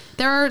 Yeah.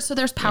 So.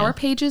 There's power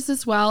pages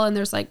as well, and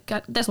there's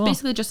that's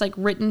basically just like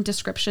written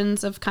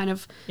descriptions of kind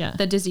of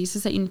the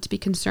diseases that you need to be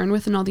concerned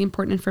with and all the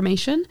important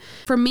information.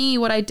 For me,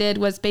 what I did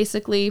was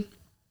basically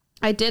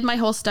I did my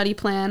whole study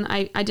plan.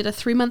 I did a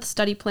 3-month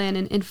study plan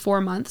in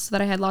 4 months so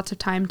that I had lots of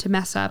time to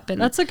mess up.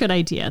 And that's a good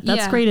idea.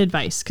 That's great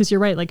advice, because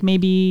you're right. Like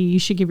maybe you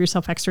should give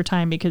yourself extra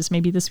time because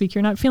maybe this week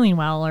you're not feeling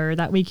well, or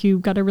that week you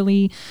got a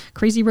really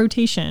crazy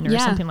rotation or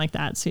something like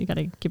that. So you got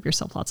to give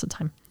yourself lots of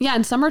time. Yeah.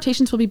 And some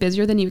rotations will be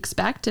busier than you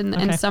expect.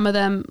 And some of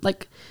them,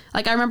 like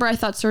I remember I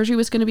thought surgery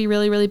was going to be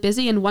really, really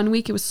busy. And one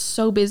week it was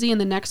so busy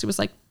and the next it was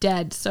like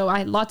dead. So I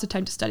had lots of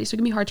time to study. So it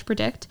can be hard to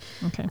predict.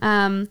 Okay.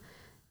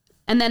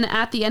 And then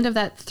at the end of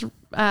that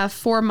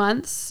 4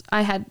 months,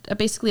 I had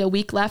basically a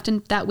week left.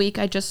 And that week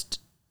I just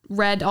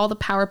read all the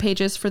power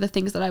pages for the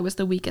things that I was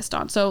the weakest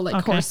on. So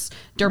like horse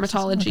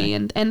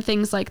dermatology and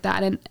things like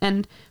that.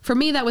 And for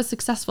me, that was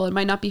successful. It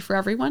might not be for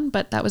everyone,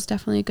 but that was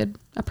definitely a good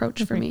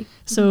approach for me.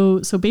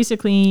 So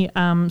basically,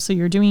 so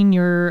you're doing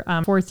your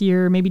 4th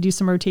year, maybe do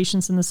some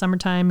rotations in the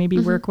summertime, maybe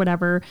work,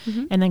 whatever.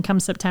 And then come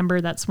September,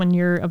 that's when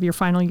of your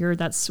final year,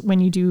 that's when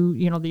you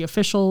do, the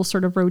official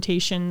sort of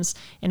rotations,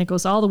 and it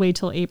goes all the way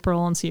till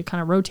April. And so you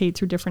kind of rotate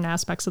through different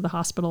aspects of the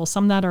hospital,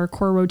 some that are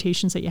core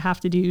rotations that you have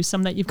to do,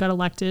 some that you've got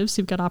electives,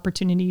 you've got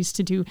opportunities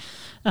to do,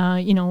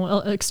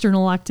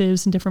 external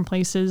electives in different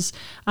places.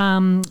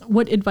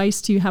 What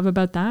advice do you have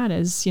about that?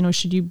 As,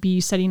 should you be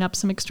setting up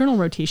some external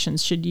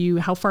rotations?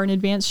 How far in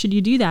advance should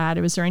you do that?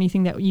 Or was there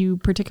anything that you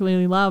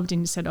particularly loved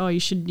and you said, oh, you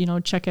should,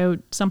 check out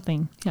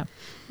something? Yeah.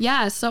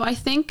 Yeah. So I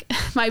think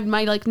my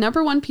like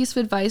number one piece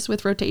of advice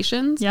with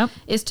rotations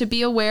is to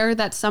be aware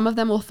that some of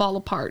them will fall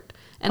apart.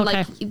 And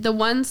like the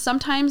ones,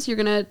 sometimes you're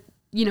going to,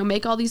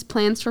 make all these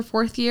plans for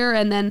 4th year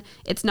and then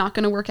it's not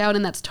going to work out,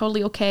 and that's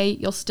totally okay.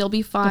 You'll still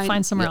be fine. You'll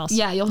find somewhere else.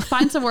 Yeah, you'll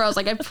find somewhere else.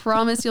 Like, I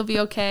promise you'll be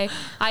okay.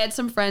 I had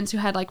some friends who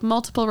had like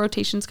multiple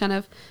rotations kind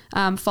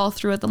of fall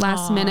through at the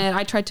last minute.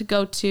 I tried to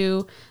go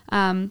to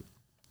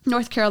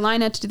North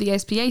Carolina to do the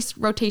SBA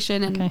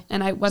rotation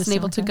and I wasn't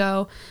able to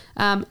go.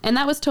 And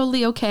that was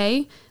totally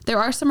okay. There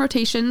are some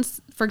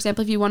rotations, for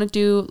example, if you want to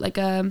do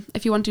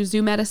if you want to do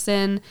zoo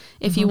medicine,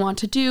 if you want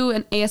to do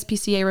an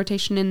ASPCA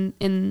rotation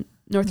in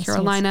North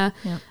Carolina,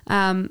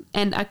 and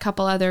a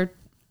couple other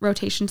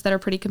rotations that are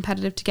pretty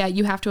competitive to get,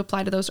 you have to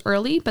apply to those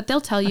early, but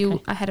they'll tell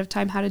you ahead of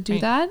time how to do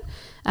that.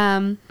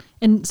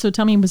 And so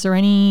tell me, was there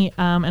any,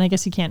 and I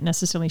guess you can't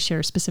necessarily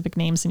share specific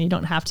names and you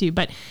don't have to,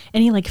 but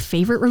any like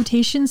favorite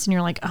rotations and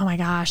you're like, oh my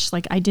gosh,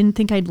 like I didn't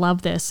think I'd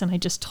love this and I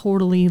just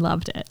totally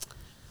loved it?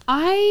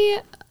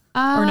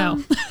 Or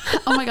no?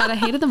 Oh my God, I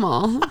hated them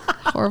all.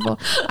 Horrible.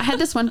 I had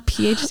this one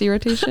PHC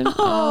rotation.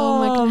 Oh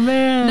my God.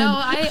 Man. No,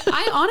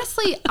 I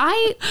honestly,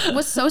 I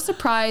was so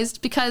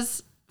surprised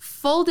because,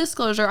 full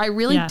disclosure, I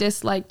really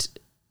disliked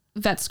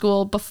vet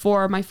school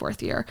before my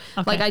 4th year.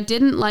 Like, I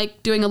didn't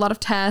like doing a lot of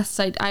tests.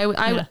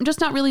 I'm just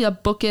not really a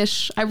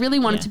bookish. I really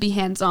wanted to be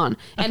hands-on.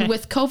 And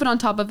with COVID on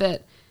top of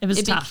it, it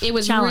was tough. It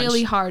was Challenge.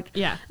 Really hard.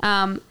 Yeah.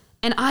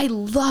 And I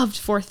loved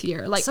 4th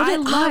year. Like, so I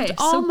loved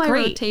all my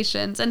great.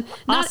 rotations, and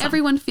not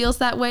everyone feels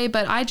that way,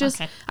 but I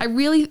just, I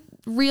really,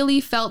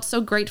 really felt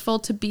so grateful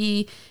to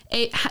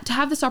to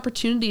have this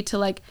opportunity to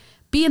like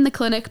be in the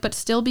clinic, but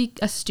still be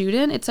a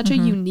student. It's such a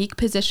unique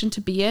position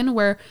to be in,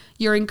 where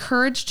you're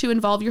encouraged to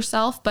involve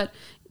yourself, but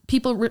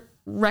people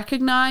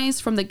recognize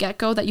from the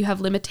get-go that you have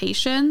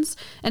limitations.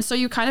 And so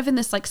you're kind of in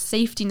this like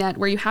safety net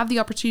where you have the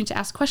opportunity to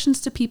ask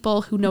questions to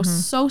people who know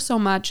so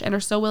much and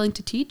are so willing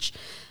to teach.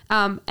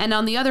 And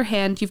on the other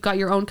hand, you've got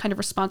your own kind of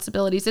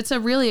responsibilities. It's a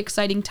really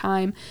exciting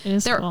time. It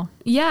is cool.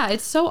 Yeah,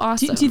 it's so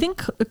awesome. Do you think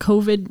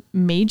COVID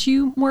made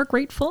you more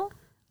grateful?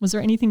 Was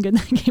there anything good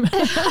that came out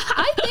of it?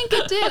 I think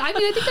it did. I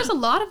mean, I think there's a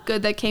lot of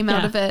good that came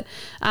out of it.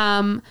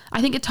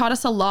 I think it taught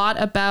us a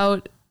lot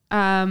about,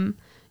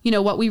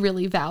 what we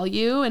really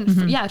value.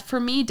 And for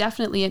me,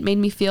 definitely, it made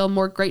me feel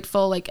more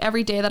grateful. Like,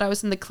 every day that I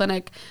was in the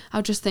clinic, I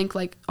would just think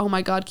like, oh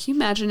my God, can you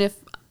imagine if,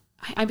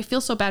 I feel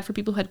so bad for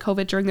people who had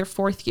COVID during their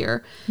 4th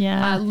year.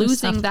 Yeah,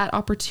 losing that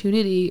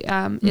opportunity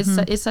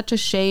is such a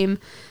shame.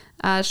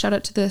 Shout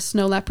out to the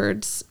snow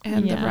leopards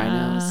and the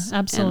rhinos,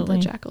 absolutely,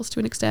 and the jackals to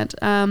an extent.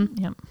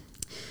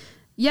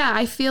 Yeah,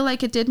 I feel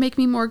like it did make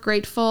me more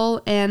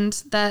grateful, and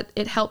that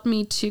it helped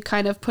me to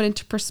kind of put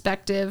into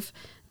perspective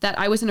that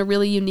I was in a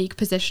really unique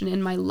position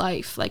in my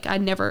life. Like,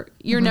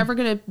 you're never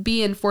going to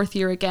be in 4th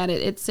year again.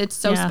 It's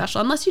so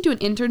special. Unless you do an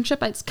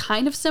internship, it's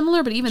kind of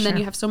similar, but even then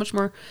you have so much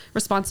more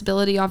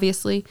responsibility,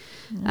 obviously.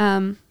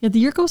 The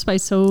year goes by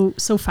so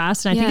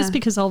fast. And I think it's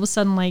because all of a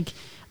sudden,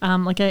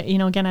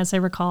 again, as I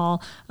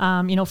recall,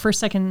 first,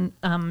 second,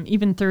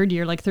 even 3rd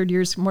year, like 3rd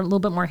year's a little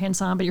bit more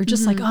hands-on, but you're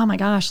just like, oh my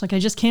gosh, like I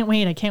just can't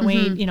wait. I can't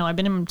wait. I've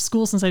been in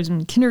school since I was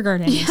in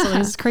kindergarten. So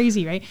this is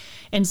crazy. Right.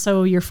 And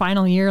so your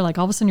final year, like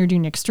all of a sudden you're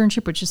doing an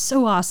externship, which is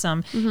so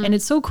awesome. And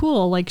it's so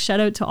cool. Like, shout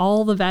out to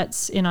all the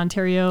vets in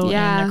Ontario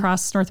and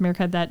across North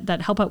America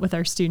that help out with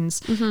our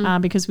students,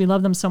 because we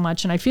love them so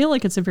much. And I feel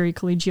like it's a very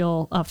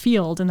collegial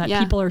field, and that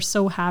people are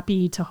so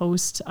happy to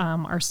host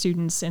our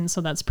students. And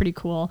so that's pretty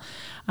cool.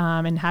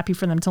 And happy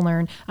for them to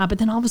learn. But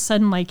then all of a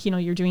sudden, like,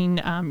 you're doing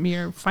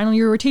your final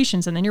year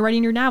rotations, and then you're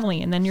writing your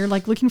NAVLE, and then you're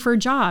like looking for a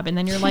job, and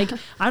then you're like,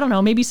 I don't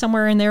know, maybe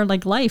somewhere in there,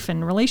 like life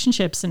and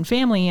relationships and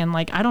family, and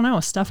like, I don't know,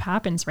 stuff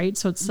happens, right?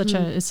 So it's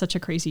such a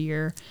crazy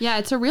year. Yeah,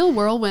 it's a real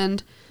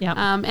whirlwind. Yeah.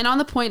 And on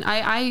the point,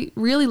 I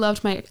really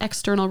loved my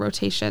external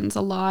rotations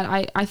a lot.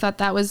 I thought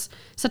that was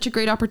such a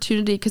great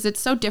opportunity, because it's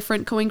so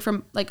different going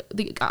from like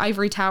the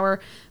ivory tower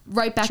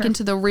right back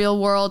into the real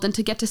world, and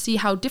to get to see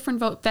how different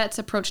vets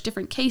approach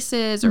different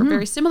cases, or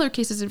very similar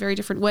cases in very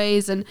different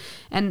ways. And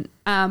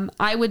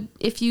I would,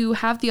 if you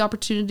have the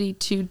opportunity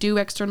to do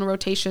external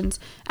rotations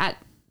at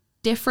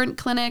different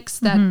clinics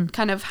that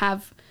kind of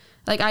have,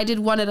 like, I did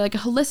one at like a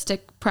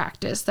holistic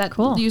practice that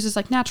uses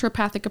like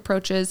naturopathic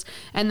approaches.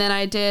 And then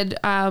I did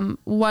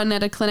one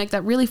at a clinic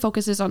that really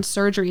focuses on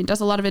surgery and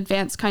does a lot of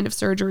advanced kind of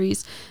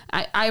surgeries.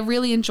 I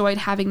really enjoyed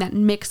having that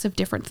mix of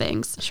different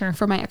things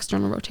for my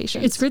external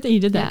rotations. It's great that you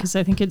did that, because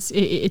I think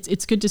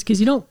it's good just because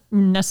you don't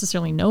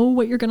necessarily know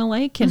what you're going to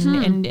like.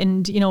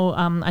 And you know,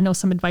 I know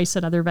some advice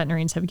that other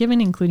veterinarians have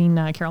given, including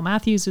Carol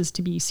Matthews, is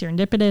to be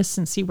serendipitous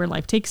and see where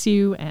life takes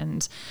you,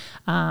 and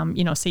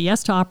you know, say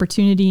yes to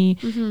opportunity.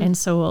 And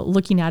so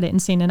looking at it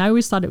and saying, and I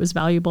always thought it was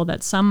valuable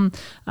that some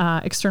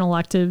external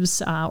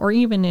electives or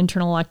even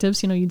internal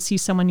electives, you know, you'd see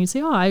someone, you'd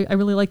say, oh, I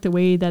really like the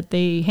way that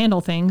they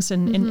handle things,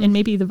 and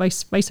maybe the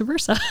vice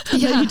versa. That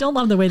you don't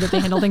love the way that they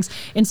handle things.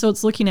 And so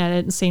it's looking at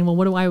it and saying,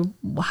 well,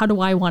 how do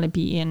I want to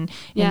be in?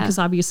 Because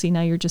obviously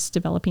now you're just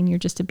developing, you're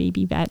just a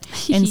baby vet.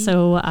 And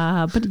so,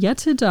 but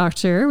yet a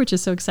doctor, which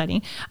is so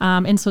exciting.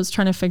 And so it's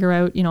trying to figure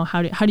out, you know,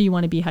 how do you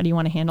want to be? How do you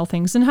want to handle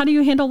things? And how do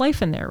you handle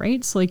life in there,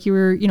 right? So like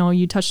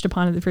you touched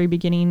upon at the very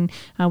beginning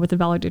with the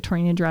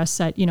valedictorian address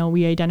that, you know,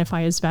 we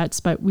identify as vets,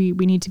 but we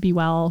need to be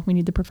well. We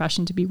need the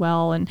profession to be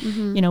well. And,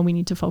 you know, we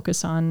need to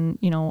focus on,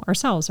 you know,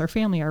 ourselves, our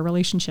family, our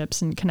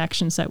relationships and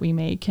connections that we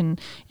make, and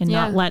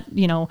not let,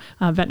 you know,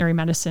 veterinary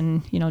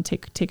medicine, you know,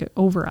 take it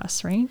over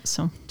us. Right.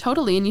 So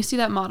totally. And you see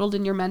that modeled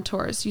in your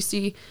mentors. You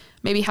see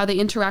maybe how they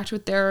interact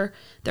with their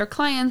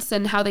clients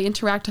and how they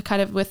interact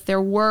kind of with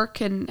their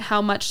work, and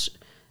how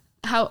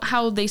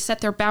they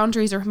set their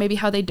boundaries, or maybe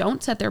how they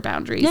don't set their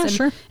boundaries.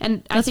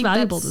 And I think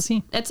valuable to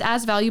see. It's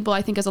as valuable,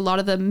 I think, as a lot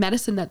of the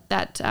medicine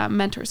that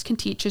mentors can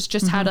teach, is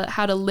just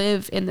how to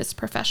live in this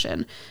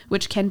profession,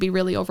 which can be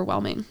really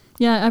overwhelming.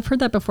 Yeah, I've heard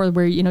that before,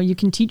 where, you know, you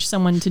can teach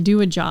someone to do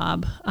a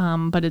job,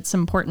 but it's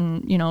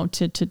important, you know,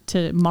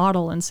 to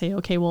model and say,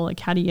 okay, well, like,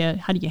 how do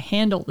you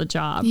handle the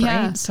job?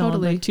 Yeah, right? So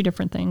totally. Two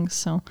different things.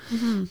 So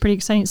pretty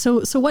exciting.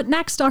 So what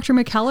next, Dr.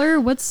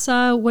 Mackellar? What's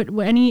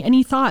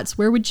any thoughts?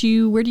 Where do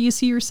you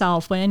see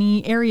yourself?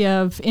 Any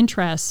area of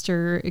interest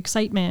or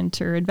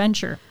excitement or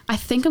adventure? I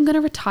think I'm going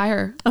to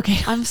retire. Okay.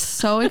 I'm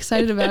so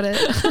excited about it.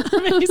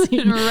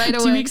 Amazing. Right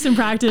away. 2 weeks in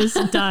practice,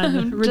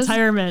 done.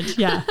 Retirement.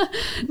 Yeah.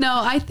 No,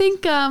 I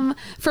think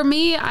for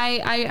me,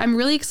 I'm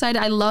really excited.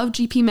 I love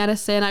GP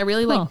medicine. I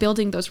really like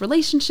building those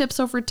relationships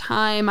over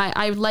time.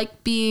 I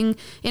like being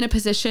in a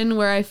position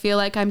where I feel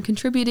like I'm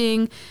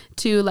contributing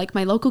to like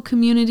my local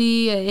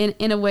community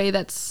in a way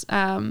that's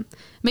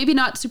maybe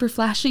not super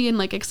flashy and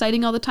like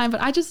exciting all the time,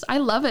 but I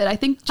love it. I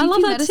think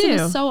GP medicine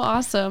is so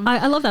awesome.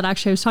 I love that.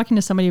 Actually, I was talking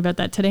to somebody about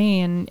that today,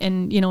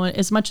 and you know,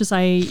 as much as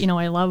I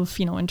love,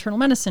 you know, internal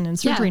medicine and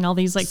surgery and all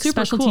these like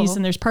specialties, cool.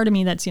 And there's part of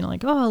me that's, you know,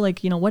 like, oh,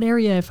 like, you know, what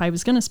area, if I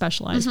was going to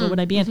specialize, what would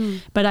I be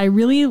in? But I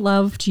really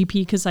love GP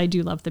because I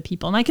do love the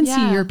people, and I can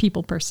see you're a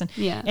people person.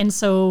 Yeah. And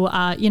so,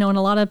 you know, and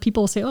a lot of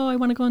people say, oh, I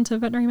want to go into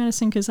veterinary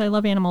medicine because I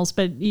love animals,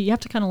 but you have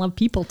to kind of love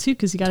people too,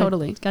 because you got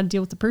to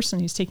deal with the person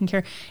who's taking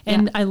care.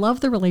 And I love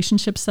the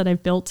relationships that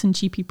I've built in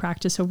GP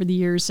practice over the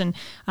years. And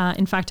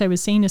in fact, I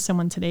was saying to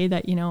someone today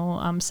that, you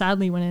know,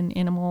 sadly, when an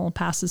animal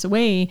passes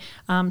away,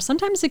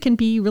 sometimes it can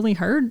be really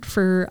hard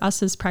for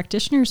us as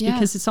practitioners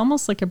because it's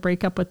almost like a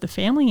breakup with the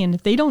family. And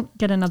if they don't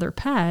get another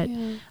pet,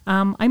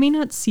 I may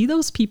not see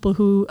those people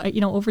who, you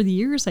know, over the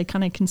years, I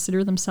kind of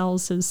consider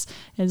themselves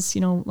as,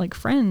 you know, like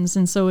friends.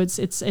 And so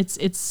it's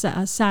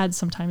sad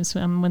sometimes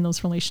when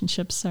those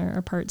relationships are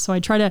apart. So I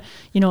try to,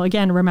 you know,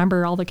 again,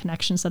 remember all the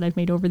connections that I've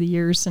made over the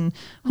years and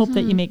hope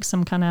that you make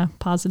some kind of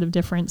positive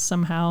difference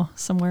somehow,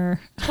 somewhere.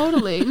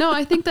 Totally. No,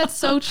 I think that's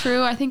so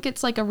true. I think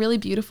it's like a really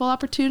beautiful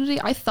opportunity.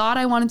 I thought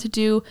I wanted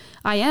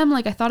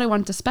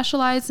to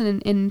specialize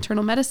in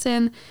internal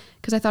medicine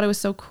because I thought it was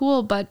so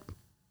cool, but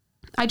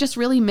I just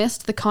really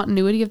missed the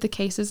continuity of the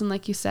cases. And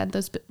like you said,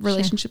 those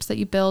relationships that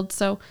you build.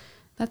 So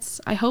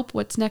I hope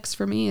what's next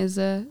for me is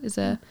a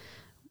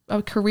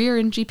career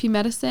in GP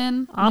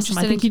medicine. Awesome.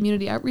 I think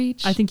community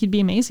outreach. I think you'd be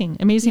amazing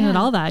at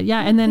all that.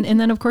 Yeah. And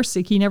then of course,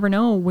 like, you never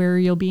know where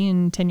you'll be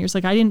in 10 years.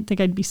 Like, I didn't think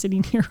I'd be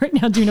sitting here right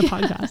now doing a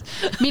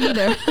podcast. Me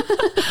neither.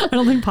 I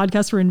don't think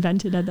podcasts were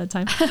invented at that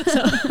time.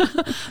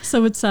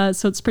 So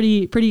it's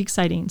pretty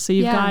exciting. So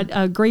you've got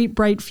a great,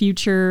 bright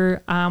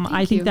future.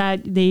 I think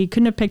that they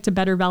couldn't have picked a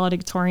better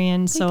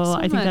valedictorian.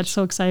 I think that's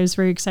so exciting. I was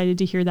very excited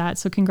to hear that.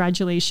 So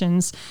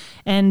congratulations.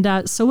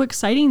 And so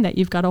exciting that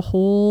you've got a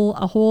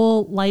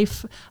whole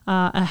life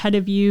ahead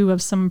of you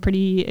of some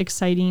pretty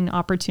exciting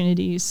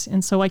opportunities.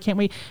 And so I can't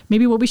wait.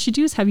 Maybe what we should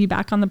do is have you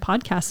back on the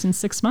podcast in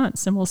 6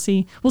 months, and we'll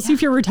see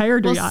if you're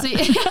retired or not.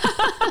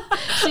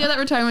 See how that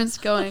retirement's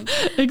going.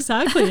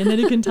 Exactly. And then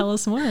you can tell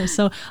us more.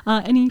 So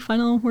any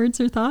final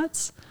words or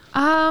thoughts?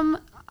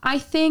 I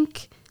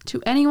think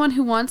to anyone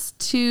who wants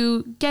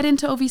to get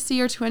into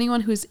OVC, or to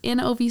anyone who's in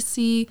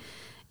OVC,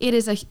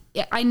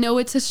 I know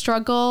it's a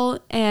struggle,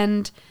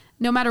 and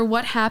no matter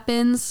what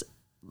happens,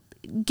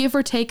 give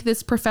or take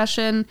this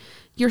profession,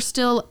 you're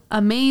still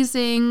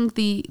amazing.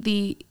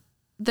 The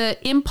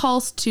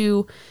impulse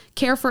to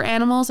care for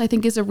animals, I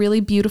think, is a really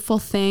beautiful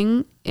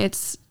thing.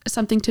 It's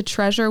something to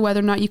treasure, whether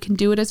or not you can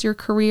do it as your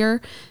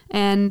career.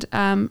 And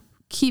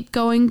keep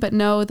going, but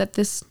know that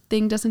this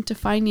thing doesn't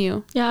define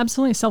you. Yeah,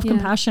 absolutely.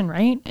 Self-compassion,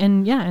 right?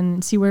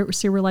 And see where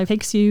life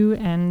takes you,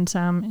 and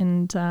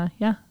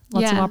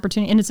lots of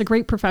opportunity. And it's a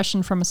great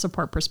profession from a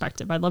support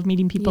perspective. I love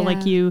meeting people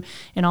like you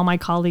and all my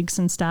colleagues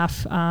and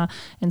staff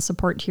and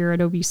support here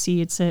at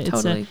OVC. It's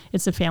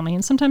a family.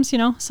 And sometimes,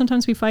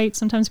 sometimes we fight,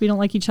 sometimes we don't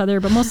like each other,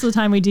 but most of the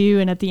time we do.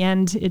 And at the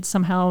end,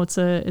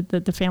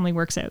 the family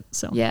works out.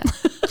 So yeah.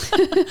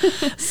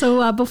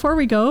 So before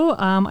we go,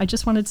 I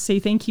just wanted to say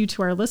thank you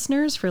to our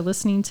listeners for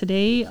listening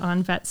today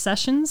on Vet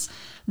Sessions.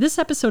 This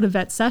episode of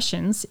Vet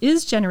Sessions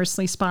is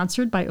generously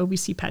sponsored by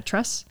OVC Pet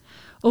Trust.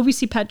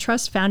 OVC Pet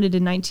Trust, founded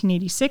in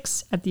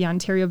 1986 at the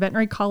Ontario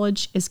Veterinary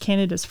College, is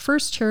Canada's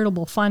first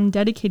charitable fund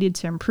dedicated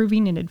to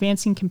improving and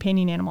advancing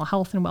companion animal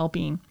health and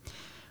well-being.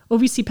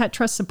 OVC Pet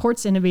Trust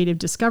supports innovative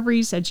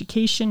discoveries,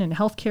 education, and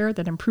healthcare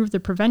that improve the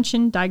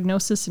prevention,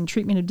 diagnosis, and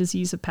treatment of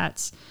disease of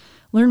pets.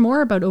 Learn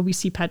more about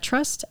OVC Pet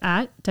Trust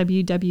at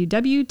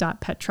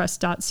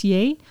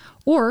www.pettrust.ca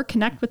or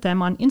connect with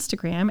them on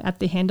Instagram at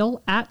the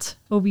handle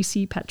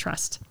 @OVC Pet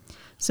Trust.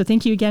 So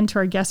thank you again to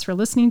our guests for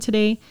listening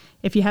today.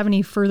 If you have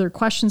any further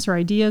questions or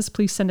ideas,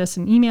 please send us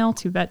an email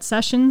to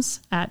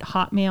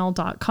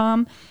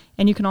vetsessions@hotmail.com.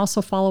 And you can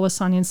also follow us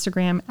on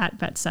Instagram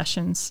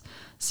 @vetsessions.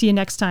 See you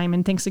next time.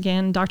 And thanks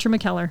again, Dr.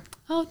 Mackellar.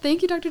 Oh,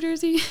 thank you, Dr.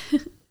 Durzi.